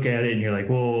you look at it and you're like,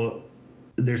 well,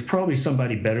 there's probably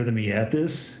somebody better than me at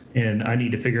this, and I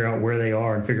need to figure out where they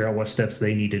are and figure out what steps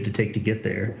they needed to take to get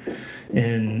there.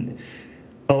 And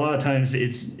a lot of times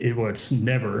it's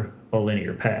never a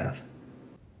linear path.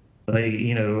 Like,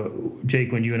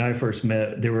 Jake, when you and I first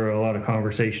met, there were a lot of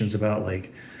conversations about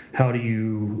like, how do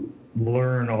you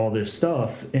learn all this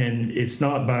stuff? And it's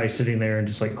not by sitting there and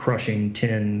just like crushing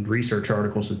 10 research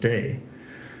articles a day.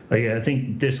 Like, I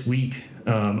think this week,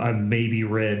 I've maybe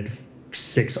read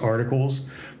 6 articles,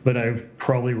 but I've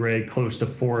probably read close to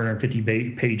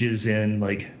 450 pages in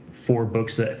like 5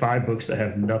 books that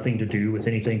have nothing to do with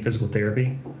anything physical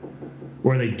therapy,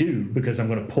 or they do because I'm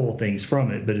going to pull things from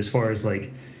it. But as far as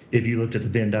like, if you looked at the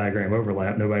Venn diagram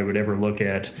overlap, nobody would ever look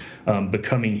at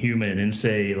Becoming Human and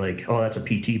say like, oh, that's a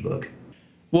PT book.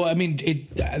 Well, I mean,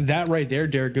 that right there,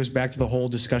 Derek, goes back to the whole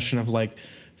discussion of like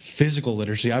physical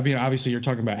literacy. I mean, obviously you're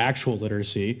talking about actual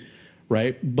literacy,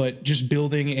 right? But just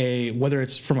building whether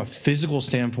it's from a physical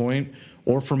standpoint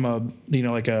or from a,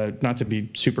 not to be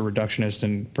super reductionist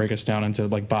and break us down into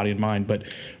like body and mind, but,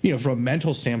 from a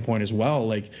mental standpoint as well,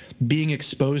 like being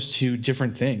exposed to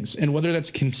different things, and whether that's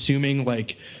consuming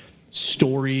like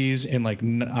stories and like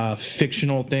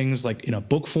fictional things like in a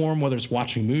book form, whether it's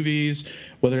watching movies,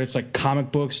 whether it's like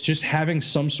comic books, just having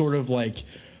some sort of like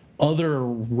other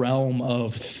realm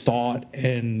of thought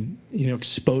and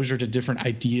exposure to different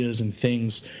ideas and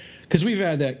things, because we've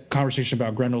had that conversation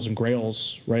about Grendels and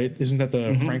Grails, right? Isn't that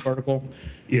the Frank article?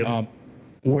 Yeah.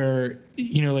 Where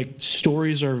like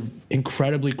stories are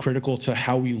incredibly critical to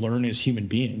how we learn as human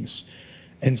beings,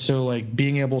 and so like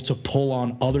being able to pull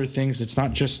on other things, it's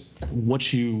not just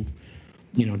what you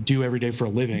do every day for a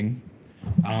living.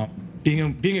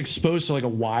 Being exposed to like a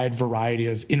wide variety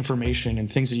of information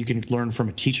and things that you can learn from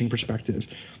a teaching perspective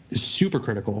is super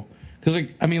critical. Because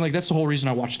that's the whole reason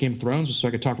I watched Game of Thrones, was so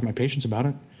I could talk to my patients about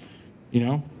it.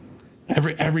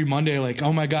 Every Monday, like,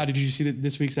 oh my God, did you see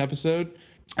this week's episode?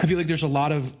 I feel like there's a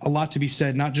lot to be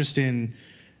said, not just in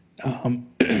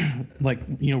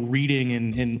reading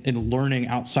and learning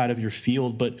outside of your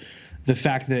field, but the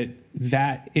fact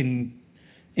that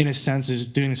in a sense is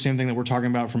doing the same thing that we're talking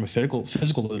about from a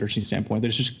physical literacy standpoint, that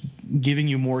it's just giving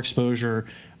you more exposure,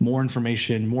 more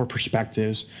information, more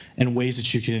perspectives, and ways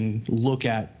that you can look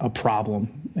at a problem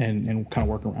and kind of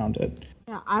work around it.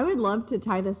 Yeah, I would love to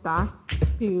tie this back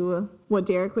to what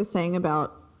Derek was saying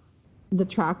about the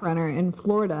track runner in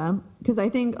Florida, because I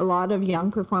think a lot of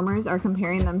young performers are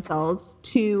comparing themselves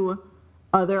to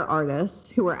other artists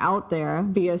who are out there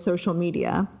via social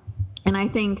media. And I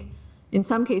think in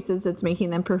some cases it's making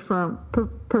them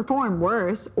perform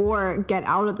worse or get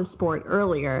out of the sport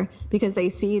earlier, because they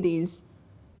see these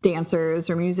dancers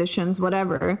or musicians,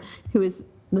 whatever, who is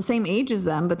the same age as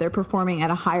them, but they're performing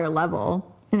at a higher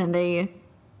level. And then they,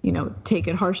 take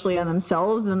it harshly on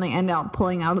themselves, and they end up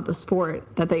pulling out of the sport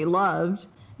that they loved.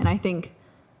 And I think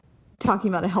talking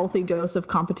about a healthy dose of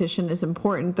competition is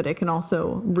important, but it can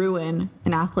also ruin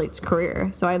an athlete's career.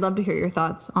 So I'd love to hear your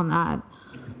thoughts on that.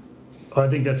 I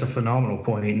think that's a phenomenal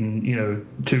point. And,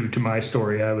 to my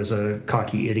story, I was a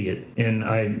cocky idiot. And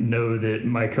I know that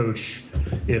my coach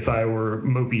if I were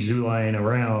Mopey Zulian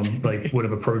around, like would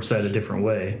have approached that a different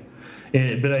way.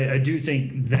 But I do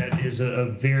think that is a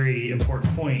very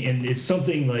important point, and it's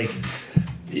something like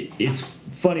it's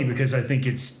funny because I think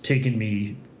it's taken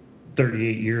me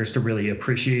 38 years to really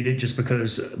appreciate it, just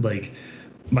because like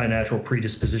my natural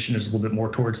predisposition is a little bit more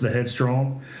towards the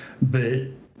headstrong. But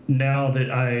now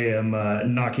that I am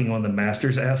knocking on the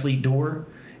master's athlete door,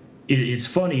 it's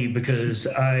funny because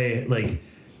I like,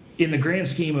 in the grand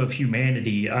scheme of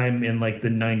humanity, I'm in like the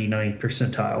 99th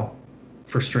percentile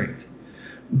for strength.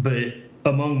 But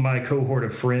among my cohort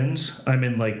of friends, I'm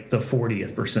in like the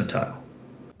 40th percentile.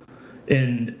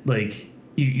 And like,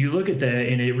 you look at that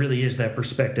and it really is that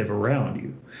perspective around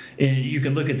you. And you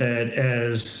can look at that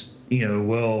as, you know,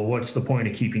 well, what's the point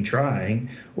of keeping trying?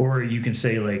 Or you can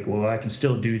say like, well, I can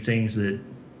still do things that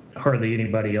hardly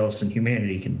anybody else in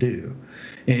humanity can do.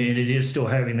 And it is still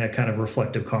having that kind of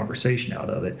reflective conversation out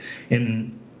of it.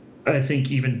 And I think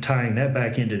even tying that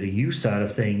back into the youth side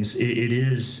of things, it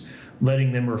is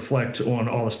letting them reflect on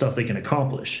all the stuff they can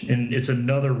accomplish. And it's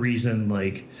another reason,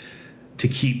 like, to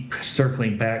keep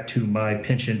circling back to my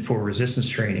penchant for resistance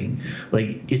training,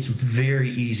 like, it's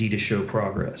very easy to show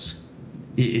progress.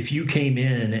 If you came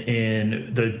in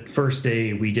and the first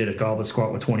day we did a goblet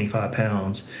squat with 25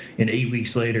 pounds and 8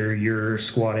 weeks later you're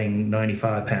squatting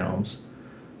 95 pounds,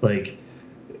 like,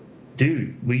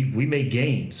 dude, we made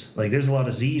gains. Like, there's a lot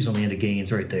of Z's on the end of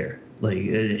gains right there. Like,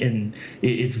 and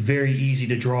it's very easy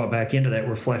to draw it back into that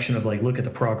reflection of like, look at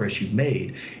the progress you've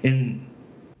made. And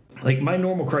like, my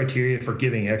normal criteria for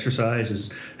giving exercise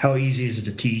is how easy is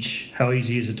it to teach, how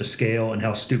easy is it to scale, and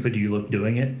how stupid do you look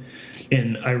doing it.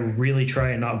 And I really try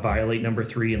and not violate number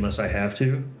 3 unless I have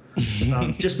to.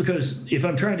 Just because if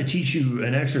I'm trying to teach you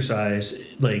an exercise,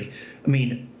 like, I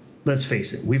mean, let's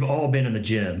face it, we've all been in the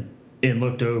gym and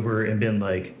looked over and been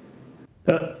like,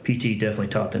 PT definitely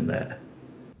taught them that.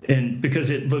 And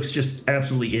because it looks just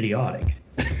absolutely idiotic.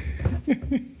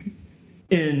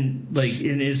 And like,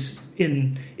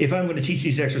 if I'm going to teach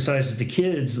these exercises to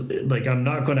kids, like, I'm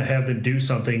not going to have them do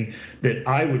something that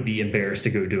I would be embarrassed to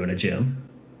go do in a gym.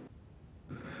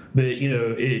 But, you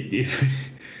know,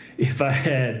 if I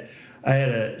had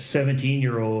a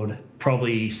 17-year-old,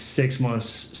 probably 6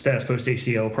 months stats post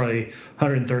ACL, probably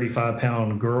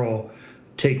 135-pound girl,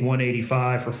 take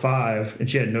 185 for 5, and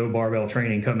she had no barbell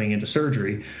training coming into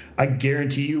surgery, I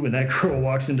guarantee you when that girl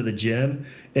walks into the gym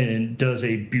and does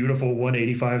a beautiful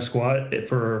 185 squat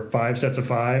for 5 sets of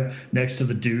 5 next to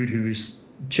the dude who's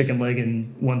chicken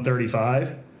legging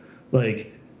 135,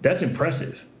 like, that's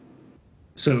impressive.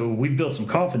 So we built some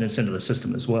confidence into the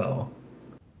system as well.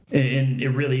 And it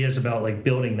really is about like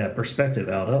building that perspective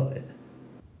out of it.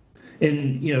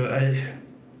 And, you know,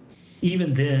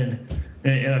 even then,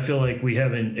 and I feel like we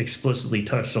haven't explicitly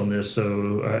touched on this,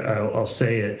 so I'll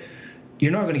say it.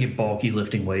 You're not going to get bulky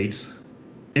lifting weights.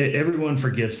 Everyone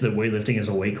forgets that weightlifting is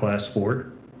a weight class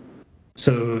sport.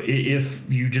 So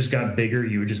if you just got bigger,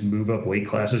 you would just move up weight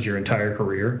classes your entire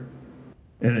career.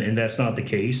 And that's not the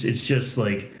case. It's just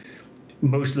like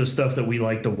most of the stuff that we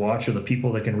like to watch are the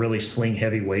people that can really sling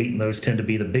heavy weight, and those tend to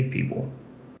be the big people.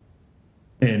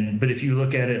 But if you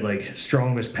look at it like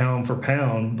strongest pound for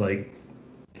pound, like,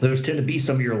 those tend to be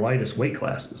some of your lightest weight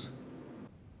classes.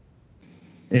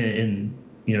 And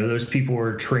you know, those people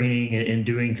are training and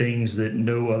doing things that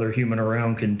no other human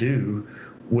around can do,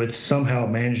 with somehow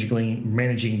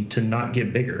managing to not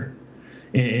get bigger.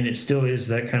 And it still is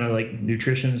that kind of like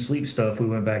nutrition and sleep stuff. We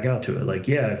went back out to it. Like,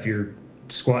 yeah, if you're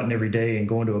squatting every day and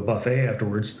going to a buffet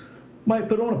afterwards, might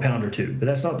put on a pound or 2, but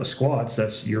that's not the squats.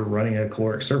 That's you're running a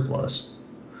caloric surplus.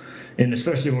 And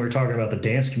especially when we're talking about the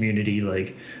dance community,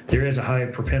 like, there is a high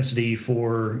propensity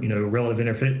for, you know,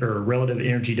 relative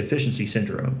energy deficiency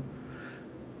syndrome.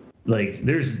 Like,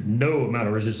 there's no amount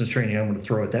of resistance training I'm going to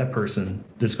throw at that person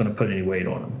that's going to put any weight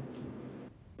on them.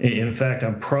 And in fact,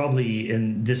 I'm probably,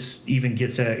 and this even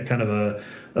gets at kind of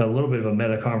a little bit of a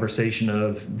meta conversation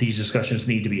of these discussions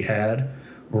need to be had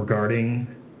regarding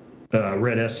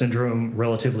Red S syndrome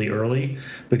relatively early,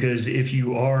 because if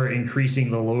you are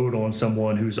increasing the load on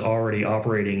someone who's already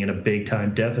operating in a big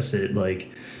time deficit, like,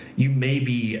 you may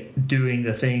be doing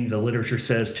the thing the literature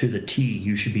says to the T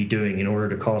you should be doing in order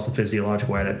to cause the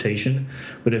physiological adaptation.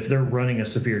 But if they're running a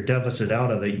severe deficit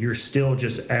out of it, you're still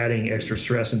just adding extra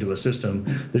stress into a system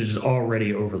that is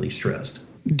already overly stressed.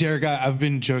 Derek, I've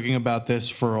been joking about this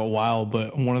for a while,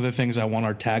 but one of the things I want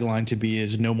our tagline to be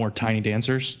is no more tiny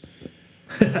dancers.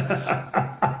 But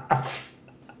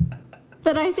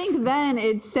I think then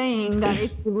it's saying that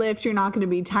if you lift, you're not going to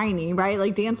be tiny, right?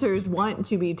 Like, dancers want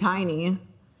to be tiny.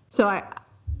 So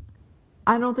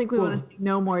I don't think we want to see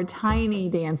no more tiny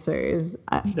dancers.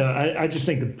 No, I just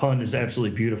think the pun is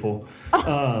absolutely beautiful.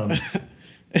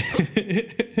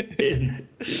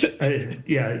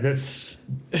 Yeah, that's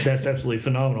absolutely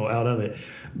phenomenal out of it.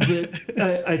 But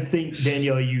I think,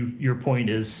 Danielle, your point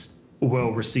is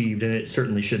well received, and it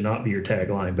certainly should not be your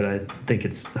tagline, but I think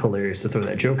it's hilarious to throw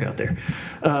that joke out there.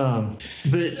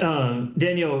 But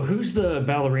Danielle, who's the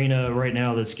ballerina right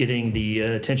now that's getting the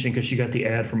attention because she got the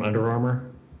ad from Under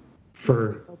Armour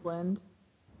for Blend?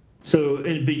 So,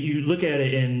 but you look at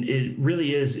it, and it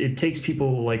really is, it takes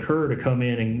people like her to come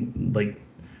in and like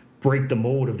break the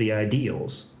mold of the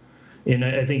ideals. And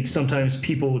I think sometimes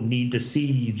people need to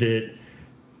see that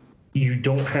you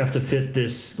don't have to fit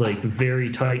this like very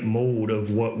tight mold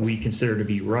of what we consider to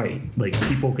be right. Like,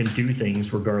 people can do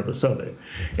things regardless of it.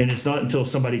 And it's not until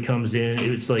somebody comes in,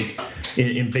 it's like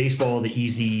in baseball, the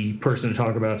easy person to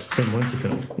talk about is Tim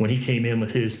Lincecum. When he came in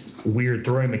with his weird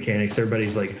throwing mechanics,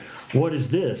 everybody's like, what is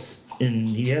this? And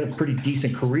he had a pretty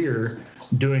decent career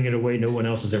doing it a way no one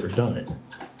else has ever done it.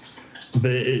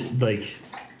 But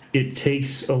it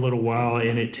takes a little while,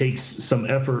 and it takes some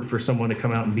effort for someone to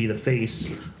come out and be the face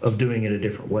of doing it a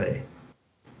different way.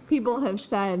 People have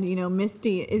said,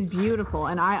 Misty is beautiful,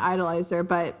 and I idolize her,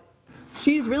 but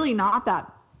she's really not that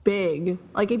big.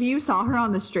 Like, if you saw her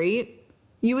on the street,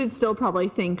 you would still probably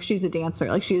think she's a dancer.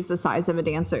 Like, she's the size of a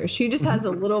dancer. She just has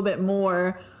a little bit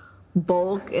more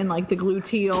bulk in like the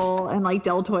gluteal and like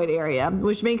deltoid area,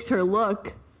 which makes her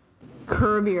look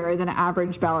curvier than an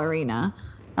average ballerina.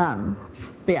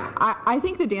 But yeah, I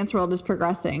think the dance world is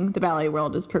progressing, the ballet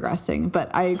world is progressing,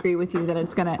 but I agree with you that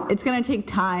it's gonna take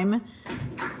time,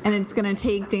 and it's gonna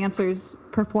take dancers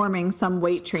performing some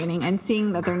weight training and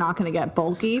seeing that they're not gonna get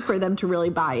bulky for them to really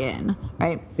buy in,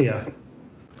 right? Yeah.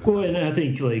 Well, and I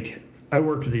think like I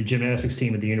worked with the gymnastics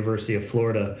team at the University of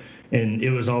Florida, and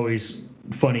it was always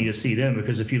funny to see them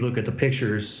because if you look at the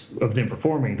pictures of them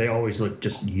performing, they always look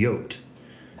just yoked.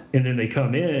 And then they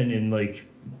come in and like,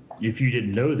 if you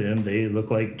didn't know them, they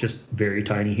look like just very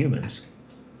tiny humans.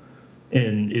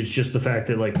 And it's just the fact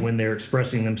that like when they're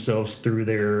expressing themselves through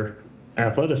their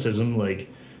athleticism, like,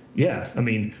 yeah, I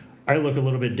mean, I look a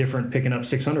little bit different picking up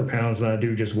 600 pounds than I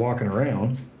do just walking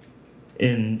around.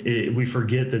 And we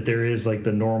forget that there is like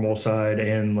the normal side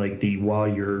and like the while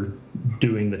you're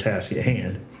doing the task at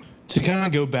hand. To kind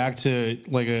of go back to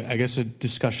like I guess a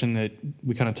discussion that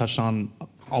we kind of touched on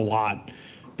a lot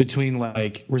between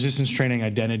like resistance training,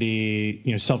 identity,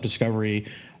 self-discovery.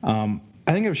 I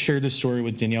think I've shared this story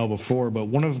with Danielle before, but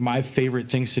one of my favorite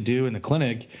things to do in the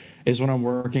clinic is when I'm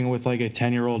working with like a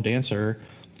 10-year-old dancer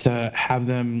to have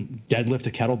them deadlift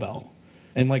a kettlebell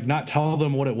and like not tell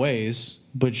them what it weighs,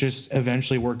 but just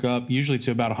eventually work up usually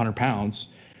to about 100 pounds.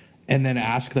 And then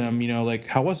ask them, like,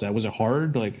 how was that? Was it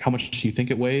hard? Like, how much do you think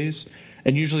it weighs?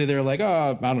 And usually they're like,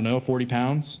 oh, I don't know, 40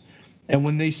 pounds. And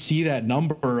when they see that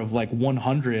number of like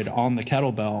 100 on the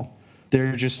kettlebell,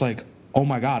 they're just like, oh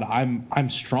my God, I'm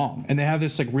strong. And they have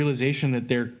this like realization that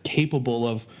they're capable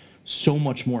of so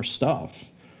much more stuff.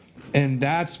 And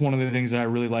that's one of the things that I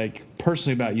really like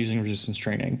personally about using resistance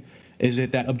training, is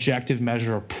it that objective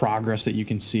measure of progress that you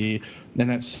can see, and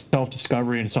that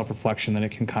self-discovery and self-reflection that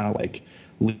it can kind of like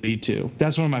lead to.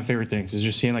 That's one of my favorite things, is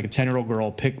just seeing like a 10-year-old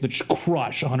girl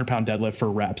crush 100-pound deadlift for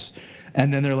reps.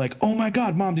 And then they're like, oh my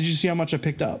God, Mom, did you see how much I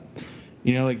picked up?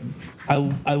 Like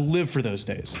I live for those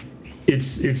days.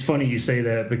 It's funny you say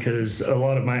that because a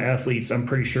lot of my athletes, I'm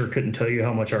pretty sure, couldn't tell you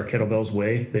how much our kettlebells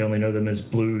weigh. They only know them as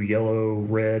blue, yellow,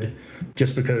 red,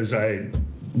 just because I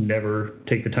never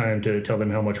take the time to tell them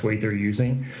how much weight they're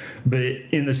using. But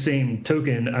in the same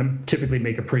token, I'm typically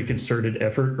make a pretty concerted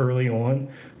effort early on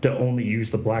to only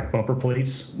use the black bumper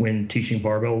plates when teaching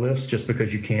barbell lifts, just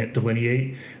because you can't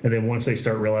delineate. And then once they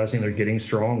start realizing they're getting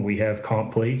strong, we have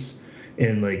comp plates,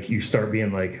 and like you start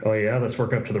being like, oh yeah, let's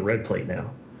work up to the red plate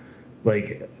now.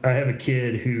 Like, I have a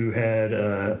kid who had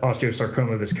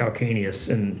osteosarcoma of his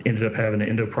calcaneus and ended up having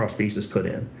an endoprosthesis put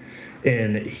in.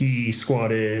 And he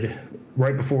squatted,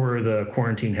 right before the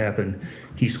quarantine happened,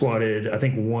 he squatted, I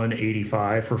think,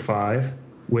 185 for 5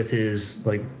 with his,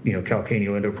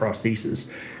 calcaneal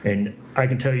endoprosthesis. And I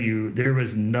can tell you, there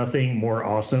was nothing more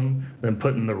awesome than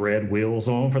putting the red wheels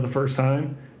on for the first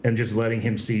time and just letting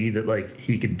him see that,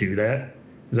 he could do that.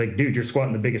 He's like, dude, you're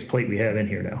squatting the biggest plate we have in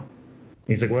here now.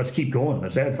 He's like, well, let's keep going.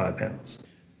 Let's add 5 pounds.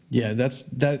 Yeah,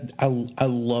 I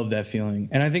love that feeling.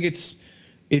 And I think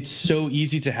it's so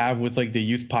easy to have with the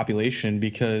youth population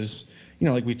because,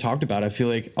 like we talked about, I feel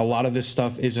like a lot of this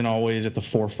stuff isn't always at the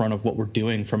forefront of what we're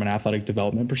doing from an athletic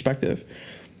development perspective.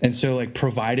 And so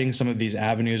providing some of these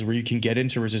avenues where you can get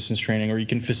into resistance training or you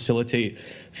can facilitate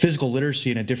physical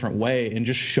literacy in a different way and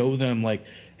just show them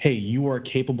hey, you are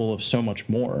capable of so much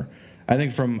more. I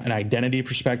think from an identity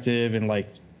perspective and like,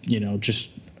 just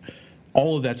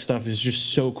all of that stuff is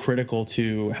just so critical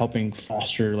to helping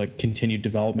foster like continued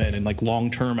development and like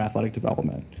long-term athletic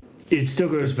development. It still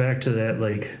goes back to that,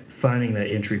 like finding that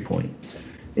entry point.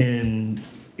 And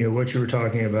what you were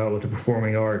talking about with the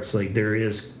performing arts, like there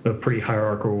is a pretty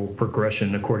hierarchical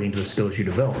progression according to the skills you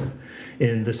develop.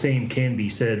 And the same can be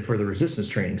said for the resistance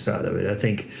training side of it. I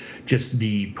think just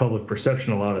the public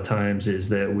perception a lot of times is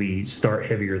that we start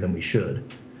heavier than we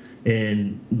should.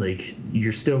 And like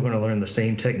you're still going to learn the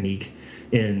same technique.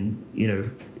 And,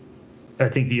 I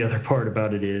think the other part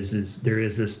about it is there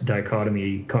is this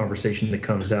dichotomy conversation that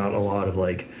comes out a lot of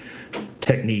like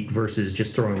technique versus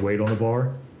just throwing weight on the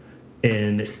bar.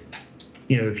 And,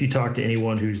 if you talk to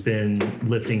anyone who's been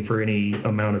lifting for any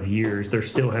amount of years, they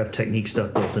still have technique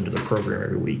stuff built into the program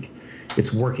every week.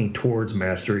 It's working towards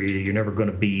mastery. You're never going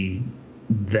to be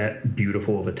that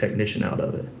beautiful of a technician out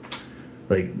of it.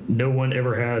 Like no one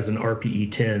ever has an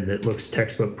RPE 10 that looks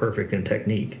textbook perfect in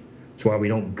technique. That's why we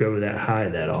don't go that high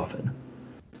that often.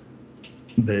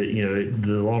 But,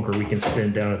 the longer we can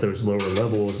spend down at those lower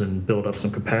levels and build up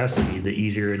some capacity, the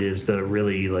easier it is to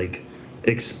really like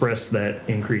express that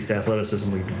increased athleticism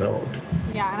we've developed.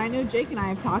 Yeah, and I know Jake and I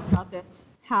have talked about this,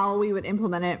 how we would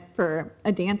implement it for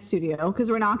a dance studio, because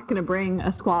we're not going to bring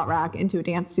a squat rack into a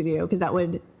dance studio because that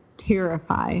would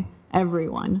terrify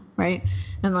everyone, right?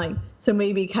 And like, so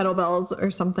maybe kettlebells or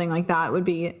something like that would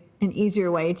be an easier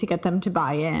way to get them to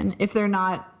buy in if they're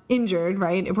not injured,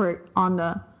 right? If we're on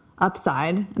the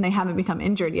upside and they haven't become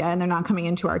injured yet and they're not coming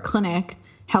into our clinic,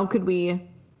 how could we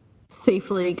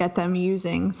safely get them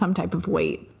using some type of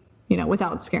weight,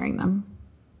 without scaring them?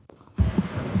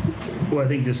 Well, I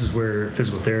think this is where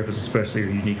physical therapists especially are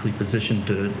uniquely positioned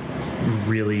to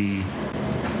really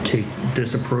take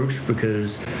this approach,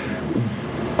 because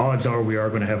odds are we are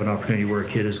going to have an opportunity where a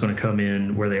kid is going to come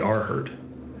in where they are hurt.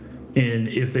 And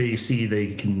if they see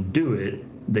they can do it,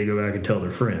 they go back and tell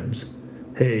their friends,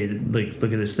 hey, like,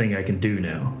 look at this thing I can do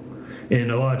now.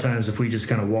 And a lot of times if we just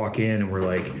kind of walk in and we're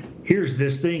like, here's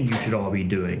this thing you should all be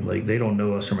doing, like they don't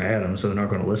know us from Adam, so they're not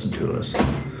going to listen to us.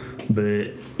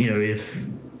 But, if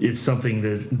it's something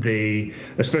that they,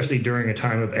 especially during a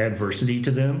time of adversity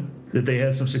to them, that they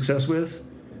had some success with,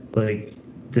 like,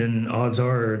 then odds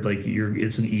are like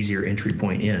it's an easier entry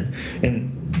point in.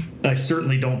 And I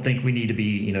certainly don't think we need to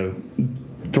be,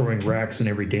 throwing racks in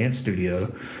every dance studio,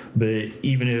 but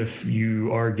even if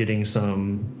you are getting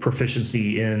some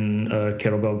proficiency in a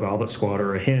kettlebell goblet squat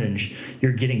or a hinge,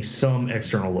 you're getting some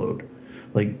external load.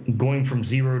 Like going from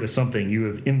zero to something, you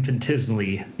have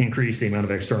infinitesimally increased the amount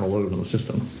of external load on the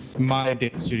system. My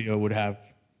dance studio would have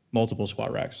multiple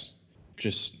squat racks.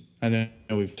 I know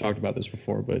we've talked about this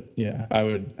before, but yeah, I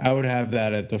would have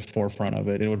that at the forefront of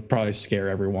it. It would probably scare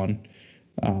everyone.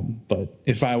 But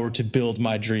if I were to build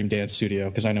my dream dance studio,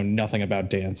 because I know nothing about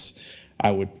dance, I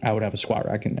would have a squat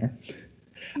rack in there.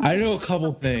 I know a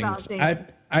couple things.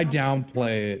 I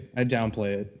downplay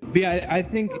it. But yeah, I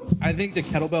think the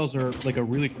kettlebells are like a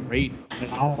really great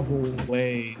novel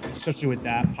way, especially with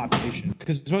that population,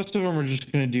 because most of them are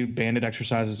just going to do banded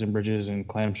exercises and bridges and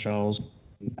clamshells.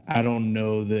 I don't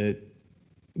know that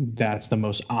that's the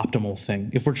most optimal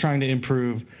thing. If we're trying to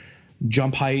improve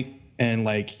jump height and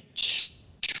like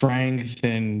strength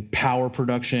and power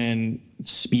production,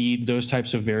 speed, those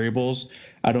types of variables,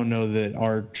 I don't know that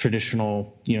our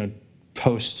traditional,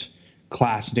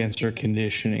 post-class dancer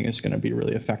conditioning is going to be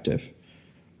really effective.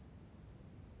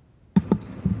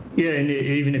 Yeah, and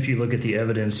even if you look at the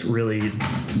evidence, really,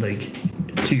 like,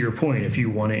 to your point, if you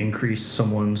want to increase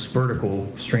someone's vertical,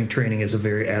 strength training is a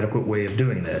very adequate way of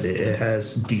doing that. It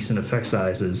has decent effect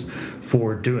sizes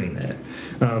for doing that.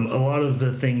 A lot of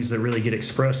the things that really get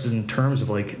expressed in terms of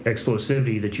like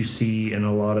explosivity that you see in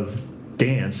a lot of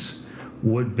dance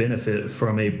would benefit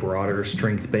from a broader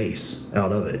strength base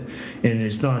out of it. And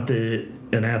it's not that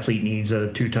an athlete needs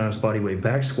a 2 times body weight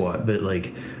back squat, but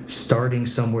like starting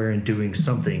somewhere and doing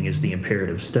something is the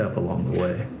imperative step along the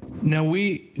way. Now,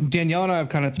 Danielle and I have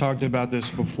kind of talked about this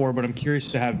before, but I'm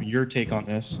curious to have your take on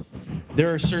this.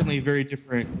 There are certainly very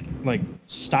different like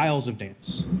styles of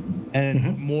dance,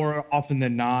 and more often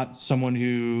than not, someone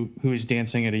who is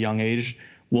dancing at a young age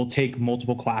will take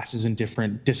multiple classes in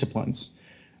different disciplines.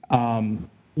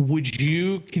 Would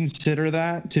you consider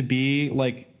that to be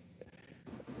like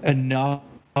enough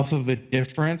of a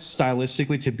difference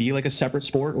stylistically to be like a separate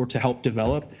sport or to help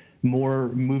develop more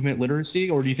movement literacy,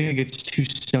 or do you think it's too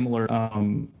similar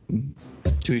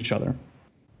to each other?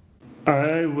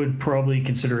 I would probably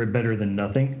consider it better than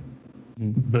nothing,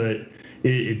 but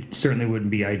it certainly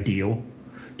wouldn't be ideal,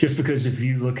 just because if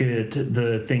you look at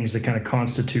the things that kind of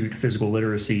constitute physical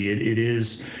literacy, it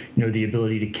is, the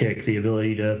ability to kick, the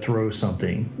ability to throw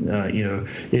something,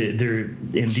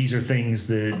 and these are things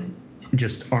that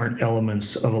just aren't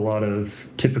elements of a lot of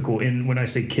typical, and when I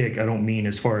say kick, I don't mean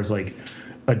as far as like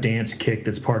a dance kick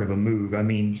that's part of a move. I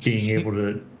mean being able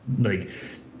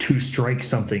to strike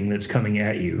something that's coming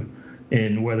at you,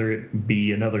 and whether it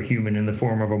be another human in the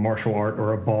form of a martial art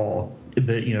or a ball,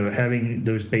 but having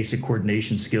those basic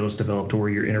coordination skills developed to where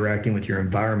you're interacting with your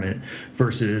environment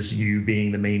versus you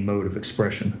being the main mode of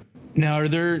expression. Now, are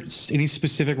there any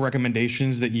specific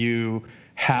recommendations that you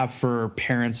have for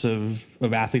parents of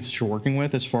athletes that you're working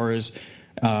with as far as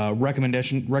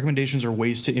recommendations or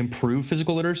ways to improve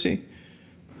physical literacy?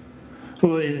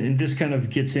 Well, and this kind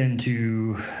of gets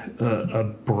into a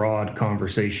broad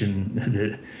conversation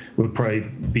that would probably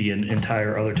be an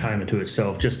entire other time into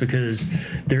itself, just because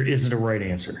there isn't a right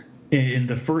answer. And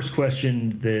the first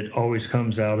question that always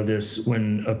comes out of this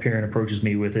when a parent approaches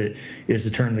me with it is to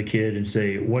turn to the kid and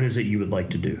say, what is it you would like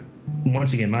to do?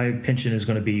 Once again, my penchant is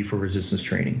going to be for resistance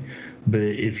training. But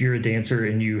if you're a dancer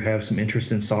and you have some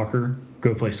interest in soccer,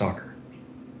 go play soccer.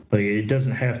 Like, it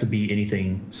doesn't have to be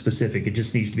anything specific. It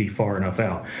just needs to be far enough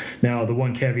out. Now, the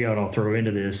one caveat I'll throw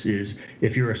into this is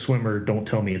if you're a swimmer, don't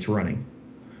tell me it's running.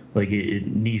 Like, it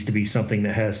needs to be something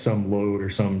that has some load or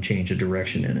some change of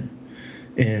direction in it.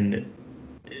 And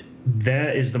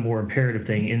that is the more imperative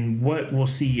thing. And what we'll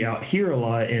see out here a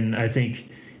lot, and I think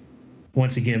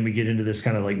once again we get into this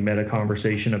kind of like meta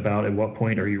conversation about at what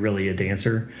point are you really a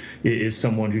dancer, is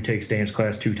someone who takes dance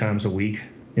class 2 times a week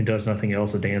and does nothing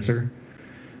else a dancer.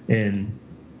 And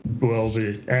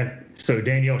so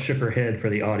Danielle shook her head for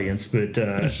the audience, but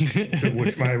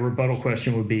which my rebuttal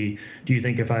question would be, do you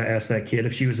think if I asked that kid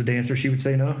if she was a dancer, she would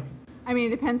say no? I mean,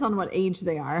 it depends on what age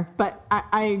they are, but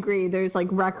I agree. There's like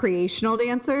recreational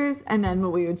dancers, and then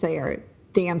what we would say are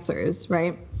dancers,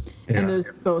 right? Yeah. And those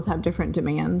both have different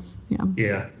demands. Yeah.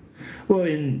 Yeah. Well,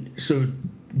 and so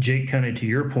Jake, kind of to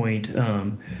your point,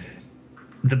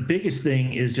 the biggest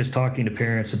thing is just talking to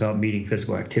parents about meeting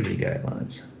physical activity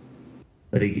guidelines.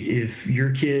 Like, if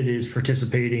your kid is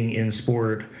participating in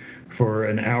sport for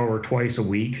an hour twice a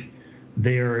week,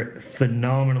 they are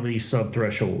phenomenally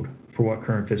sub-threshold for what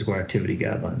current physical activity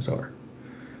guidelines are.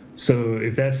 So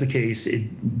if that's the case,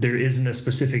 there isn't a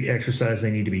specific exercise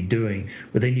they need to be doing,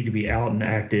 but they need to be out and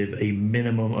active a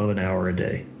minimum of an hour a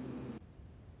day.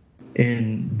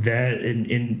 And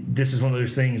this is one of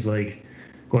those things, like,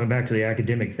 going back to the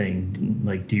academic thing,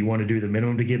 like, do you want to do the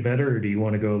minimum to get better, or do you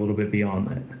want to go a little bit beyond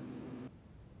that?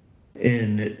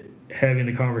 And having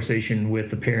the conversation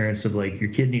with the parents of, like, your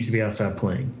kid needs to be outside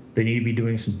playing. They need to be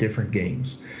doing some different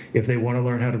games. If they want to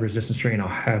learn how to resistance train, I'll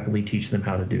happily teach them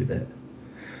how to do that.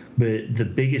 But the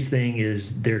biggest thing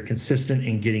is they're consistent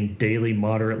in getting daily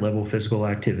moderate level physical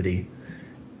activity,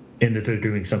 and that they're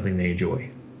doing something they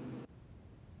enjoy.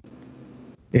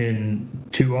 And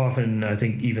too often, I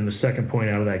think even the second point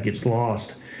out of that gets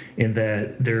lost, in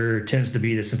that there tends to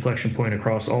be this inflection point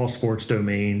across all sports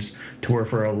domains to where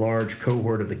for a large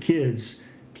cohort of the kids,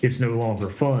 it's no longer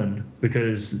fun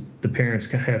because the parents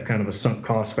have kind of a sunk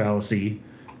cost fallacy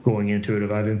going into it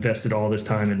of, I've invested all this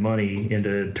time and money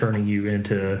into turning you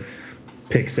into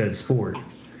pick said sport.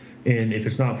 And if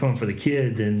it's not fun for the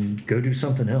kid, then go do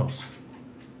something else.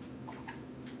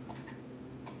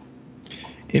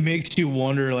 It makes you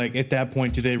wonder, like, at that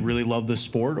point, do they really love the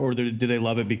sport, or do they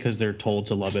love it because they're told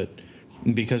to love it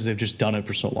because they've just done it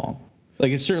for so long?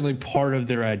 Like, it's certainly part of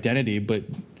their identity, but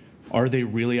are they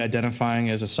really identifying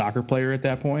as a soccer player at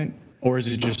that point? Or is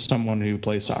it just someone who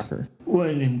plays soccer? Well,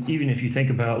 and even if you think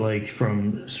about, like,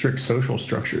 from strict social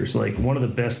structures, like, one of the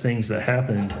best things that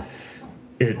happened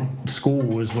at school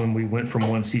was when we went from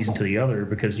one season to the other,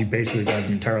 because you basically got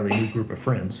an entirely new group of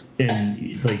friends.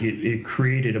 And, like, it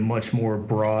created a much more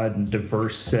broad and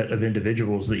diverse set of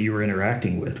individuals that you were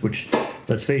interacting with, which,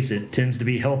 let's face it, tends to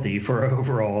be healthy for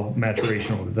overall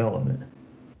maturational development.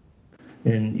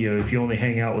 And, if you only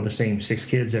hang out with the same 6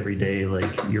 kids every day,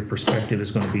 like, your perspective is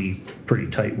going to be pretty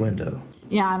tight window.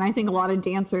 Yeah, and I think a lot of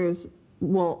dancers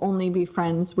will only be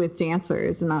friends with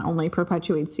dancers, and that only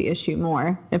perpetuates the issue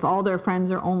more. If all their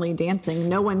friends are only dancing,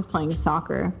 no one's playing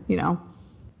soccer, it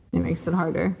makes it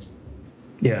harder.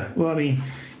 Yeah, well, I mean,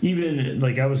 even,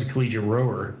 like, I was a collegiate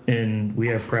rower, and we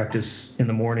have practice in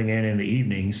the morning and in the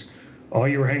evenings. All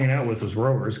you were hanging out with was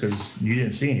rowers because you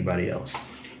didn't see anybody else.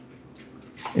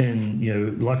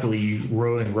 And, luckily,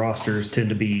 rowing rosters tend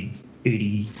to be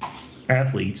 80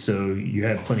 athletes, so you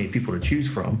have plenty of people to choose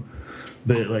from.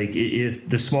 But, like, if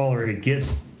the smaller it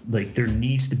gets, like, there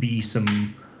needs to be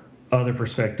some other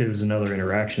perspectives and other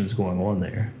interactions going on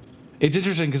there. It's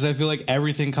interesting because I feel like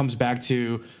everything comes back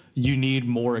to you need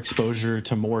more exposure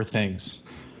to more things.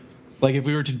 Like if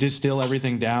we were to distill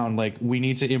everything down, like we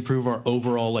need to improve our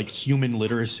overall like human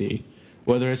literacy,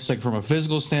 whether it's like from a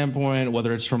physical standpoint,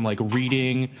 whether it's from like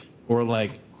reading or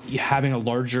like having a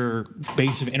larger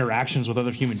base of interactions with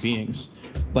other human beings.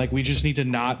 Like we just need to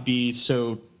not be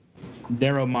so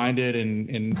narrow-minded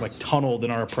and like tunneled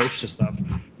in our approach to stuff.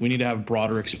 We need to have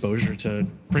broader exposure to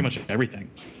pretty much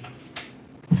everything.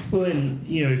 Well, and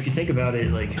if you think about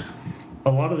it, like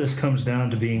a lot of this comes down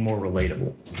to being more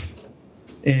relatable.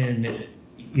 And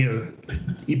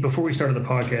before we started the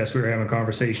podcast, we were having a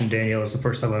conversation. Danielle, it's the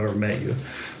first time I've ever met you.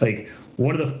 Like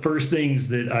one of the first things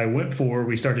that I went for,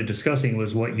 we started discussing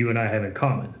was what you and I have in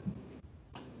common.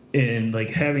 And like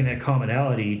having that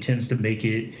commonality tends to make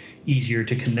it easier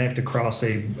to connect across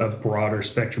a broader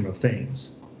spectrum of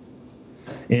things.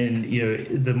 And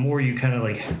the more you kind of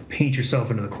like paint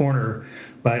yourself into the corner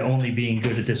by only being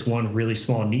good at this one really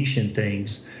small niche in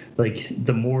things, like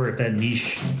the more if that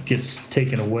niche gets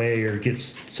taken away or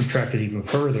gets subtracted even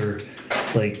further,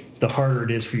 like the harder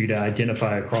it is for you to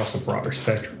identify across a broader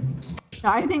spectrum.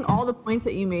 I think all the points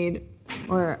that you made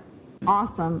were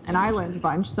awesome, and I learned a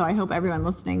bunch, so I hope everyone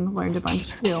listening learned a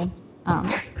bunch too.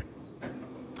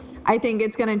 I think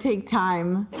it's going to take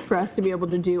time for us to be able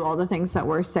to do all the things that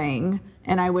we're saying,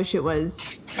 and I wish it was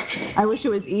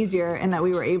easier and that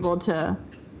we were able to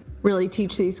really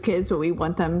teach these kids what we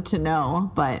want them to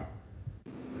know, but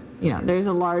there's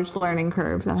a large learning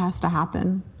curve that has to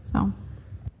happen. So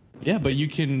yeah, but you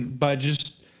can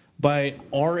by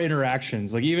our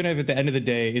interactions, like even if at the end of the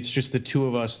day it's just the two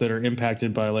of us that are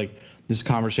impacted by like this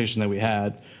conversation that we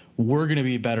had, we're going to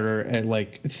be better at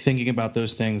like thinking about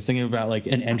those things, thinking about like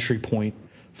an entry point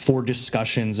for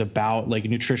discussions about like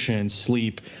nutrition,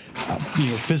 sleep,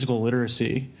 physical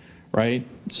literacy, right?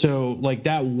 So like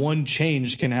that one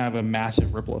change can have a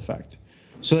massive ripple effect.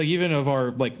 So like even of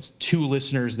our like 2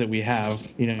 listeners that we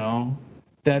have,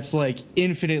 that's like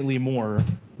infinitely more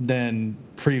than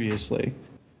previously.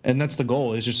 And that's the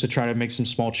goal, is just to try to make some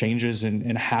small changes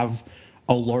and have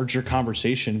a larger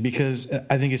conversation, because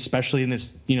I think especially in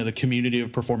this, the community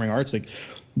of performing arts, like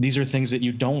these are things that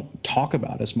you don't talk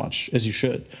about as much as you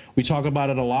should. We talk about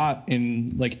it a lot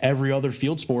in like every other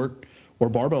field sport or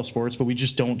barbell sports, but we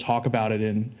just don't talk about it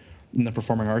in the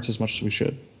performing arts as much as we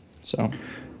should. So.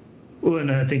 Well,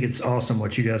 and I think it's awesome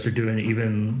what you guys are doing,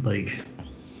 even like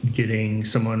getting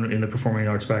someone in the performing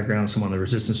arts background, someone in the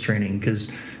resistance training,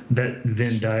 because that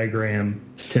Venn diagram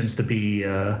tends to be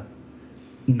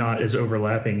not as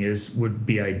overlapping as would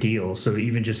be ideal. So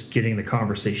even just getting the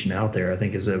conversation out there, I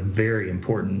think, is a very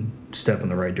important step in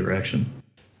the right direction.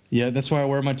 Yeah, that's why I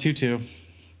wear my tutu.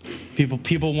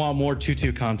 People want more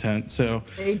tutu content, so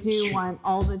they do want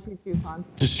all the tutu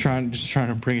content. Just trying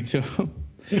to bring it to them.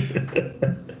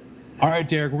 All right,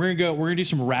 Derek, we're gonna do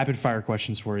some rapid fire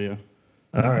questions for you.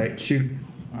 All right, shoot.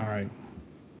 All right.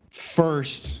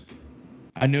 First,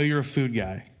 I know you're a food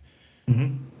guy.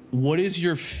 Mm-hmm. What is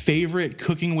your favorite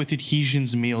Cooking with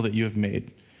Adhesions meal that you have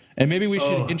made? And maybe we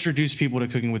should introduce people to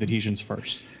Cooking with Adhesions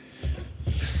first.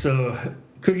 So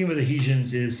Cooking with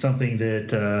Adhesions is something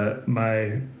that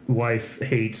my wife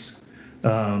hates.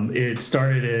 It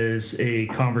started as a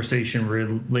conversation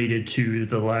related to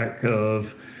the lack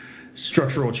of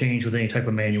structural change with any type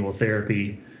of manual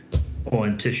therapy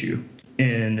on tissue.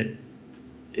 And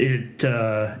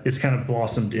it's kind of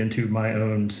blossomed into my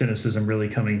own cynicism really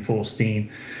coming full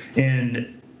steam.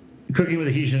 And Cooking with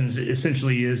Adhesions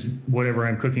essentially is whatever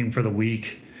I'm cooking for the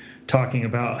week, talking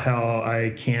about how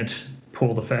I can't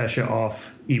pull the fascia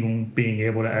off, even being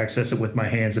able to access it with my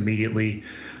hands immediately.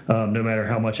 No matter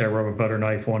how much I rub a butter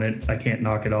knife on it, I can't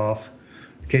knock it off.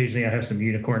 Occasionally I have some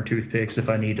unicorn toothpicks if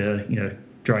I need to,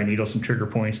 dry needle some trigger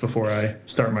points before I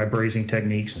start my brazing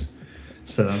techniques.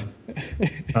 So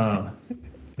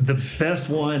the best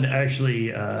one,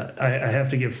 actually, I have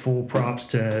to give full props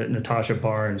to Natasha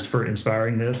Barnes for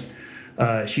inspiring this.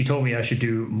 She told me I should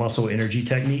do muscle energy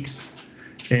techniques,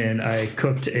 and I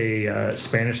cooked a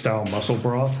Spanish-style muscle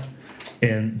broth,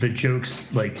 and the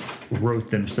jokes like wrote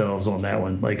themselves on that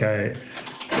one. Like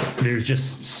there's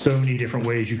just so many different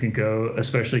ways you can go,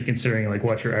 especially considering like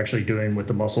what you're actually doing with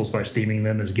the muscles by steaming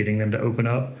them is getting them to open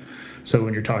up. So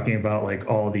when you're talking about like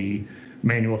all the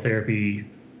manual therapy,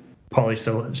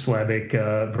 polysyllabic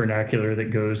vernacular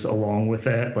that goes along with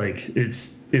that, like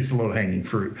it's low-hanging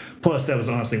fruit. Plus, that was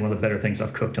honestly one of the better things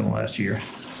I've cooked in the last year.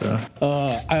 So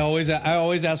I always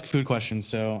ask food questions,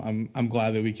 so I'm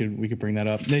glad that we could bring that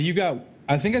up. Now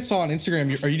I think I saw on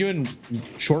Instagram. Are you doing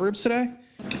short ribs today?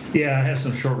 Yeah, I have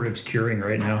some short ribs curing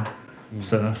right now.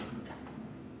 So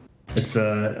It's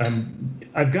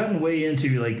I've gotten way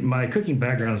into, like, my cooking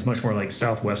background is much more like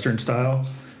Southwestern style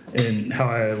and how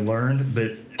I learned.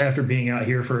 But after being out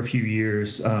here for a few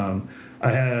years, I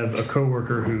have a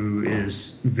coworker who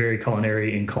is very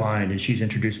culinary inclined, and she's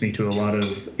introduced me to a lot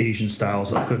of Asian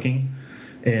styles of cooking.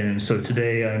 And so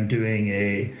today I'm doing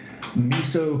a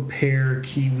miso pear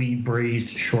kiwi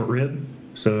braised short rib.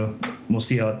 So we'll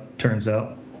see how it turns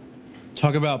out.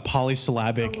 Talk about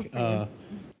polysyllabic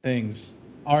things.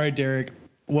 All right, Derek.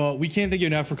 Well, we can't thank you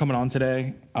enough for coming on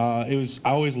today. I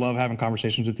always love having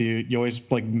conversations with you. You always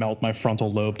like melt my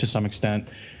frontal lobe to some extent.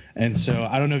 And so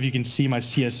I don't know if you can see my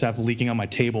CSF leaking on my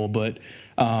table, but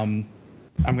I'm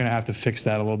going to have to fix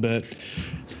that a little bit.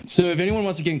 So if anyone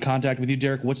wants to get in contact with you,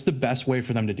 Derek, what's the best way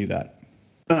for them to do that?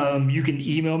 You can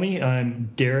email me. I'm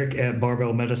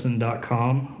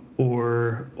Derek@barbellmedicine.com,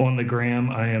 or on the gram,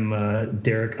 I am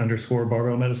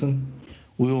Derek_barbellmedicine.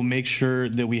 We will make sure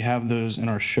that we have those in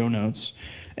our show notes.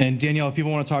 And Danielle, if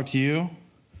people want to talk to you,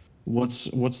 what's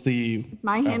the...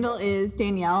 My handle is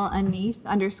Danielle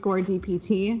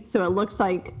Anise_DPT. So it looks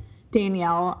like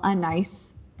Danielle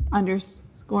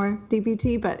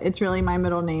Anise_DPT, but it's really my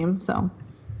middle name. So,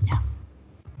 yeah.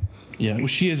 Yeah, well,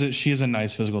 she is a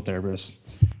nice physical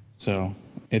therapist. So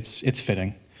it's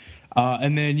fitting.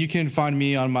 And then you can find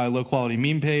me on my low quality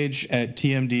meme page at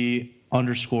TMD_the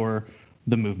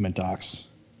movement docs.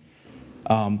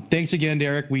 Thanks again,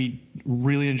 Derek. We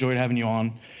really enjoyed having you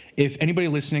on. If anybody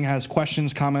listening has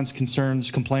questions, comments, concerns,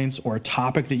 complaints, or a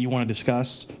topic that you want to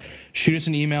discuss, shoot us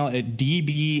an email at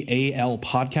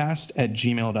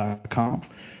dbalpodcast@gmail.com.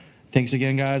 Thanks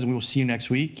again, guys. We will see you next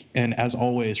week. And as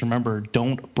always, remember,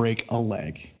 don't break a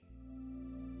leg.